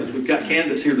 executive privilege, we've got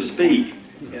candidates here to speak,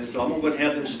 and so I'm going to go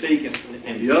ahead and have them speak,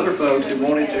 and the other folks who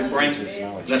wanted to bring,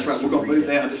 that's right, we're going to move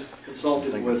that. I just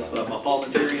consulted with my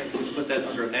parliamentarian to put that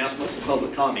under announcements and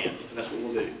public comment, and that's what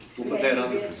we'll do. We'll put that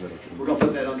under, we're going to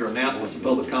put that under announcements and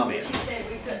public comment. She said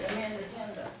we couldn't amend the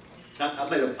agenda.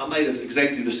 I made an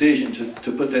executive decision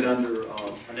to put that under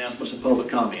announcements and public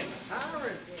comment.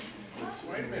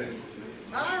 Wait a minute.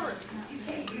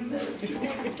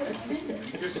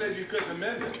 You just said you couldn't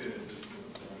amend it.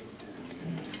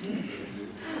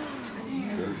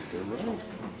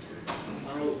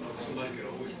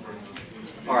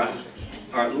 All right,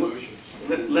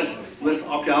 let's,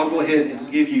 okay, I'll go ahead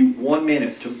and give you 1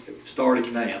 minute to start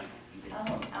it now. I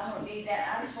won't need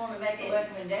that. I just want to make a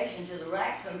recommendation to the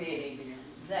RAC committee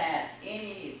that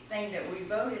anything that we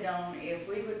voted on, if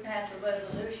we would pass a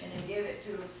resolution and give it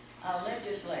to our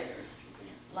legislators,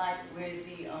 like with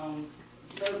the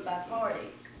vote by party,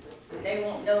 they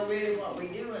won't know really what we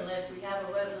do unless we have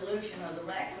a resolution or the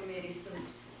RAC committee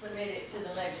submit it to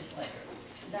the legislators.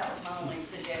 That was my only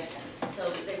suggestion, so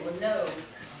that they will know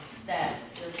that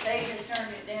the state has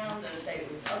turned it down, the state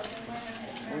Republican women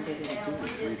has turned it down, we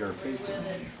disagree with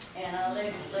it, and our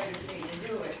legislators need to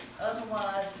do it.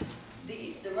 Otherwise,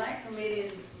 the RAC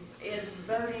committee is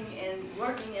voting and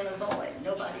working in a void.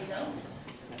 Nobody knows.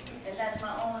 And that's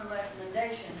my only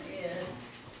recommendation is,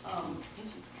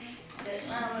 that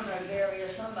I don't know, Gary or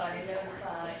somebody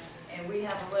notified, and we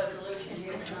have a resolution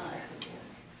here tonight.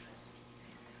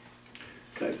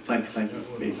 Okay, thank you,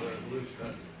 Mickey.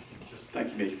 Thank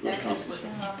you, Mickey, for the That just comments. was a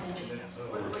comment.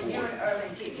 When you're early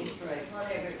and keep me straight,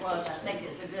 whatever it was, I think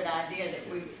it's a good idea that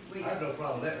we. I have no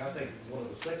problem with that. I think one of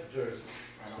the secretaries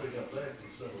speak up there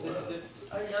and settle that.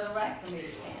 Or the other RAC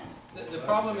committee can. The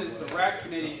problem is the RAC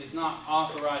committee is not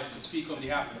authorized to speak on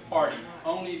behalf of the party.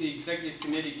 Only the executive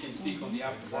committee can speak on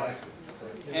behalf of the party.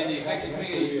 And the executive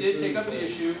committee did take up the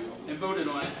issue and voted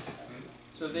on it.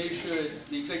 So they should,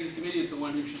 the executive committee is the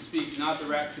one who should speak, not the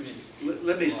RAC committee.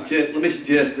 Let me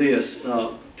suggest this,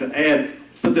 to add,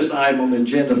 put this item on the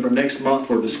agenda for next month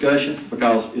for discussion,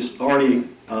 because it's already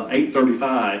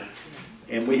 8:35,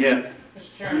 and we have,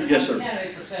 Mr. Chairman, yes, sir.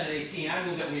 candidate for Senate 18, I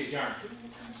move that we adjourn.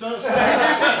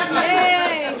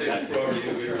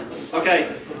 Okay,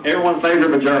 everyone in favor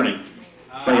of adjourning?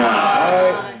 Say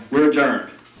aye. We're adjourned.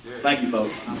 Thank you,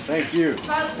 folks. Thank you.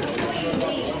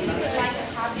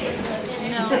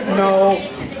 No.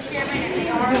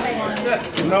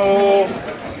 No. No.